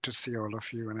so good to see all of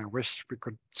you. And I wish we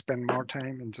could spend more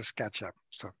time and just catch up.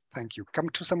 So thank you. Come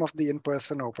to some of the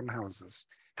in-person open houses.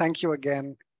 thank you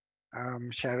again,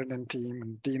 Sharon and team,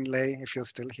 and Dean Lay, if you're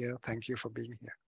still here, thank you for being here.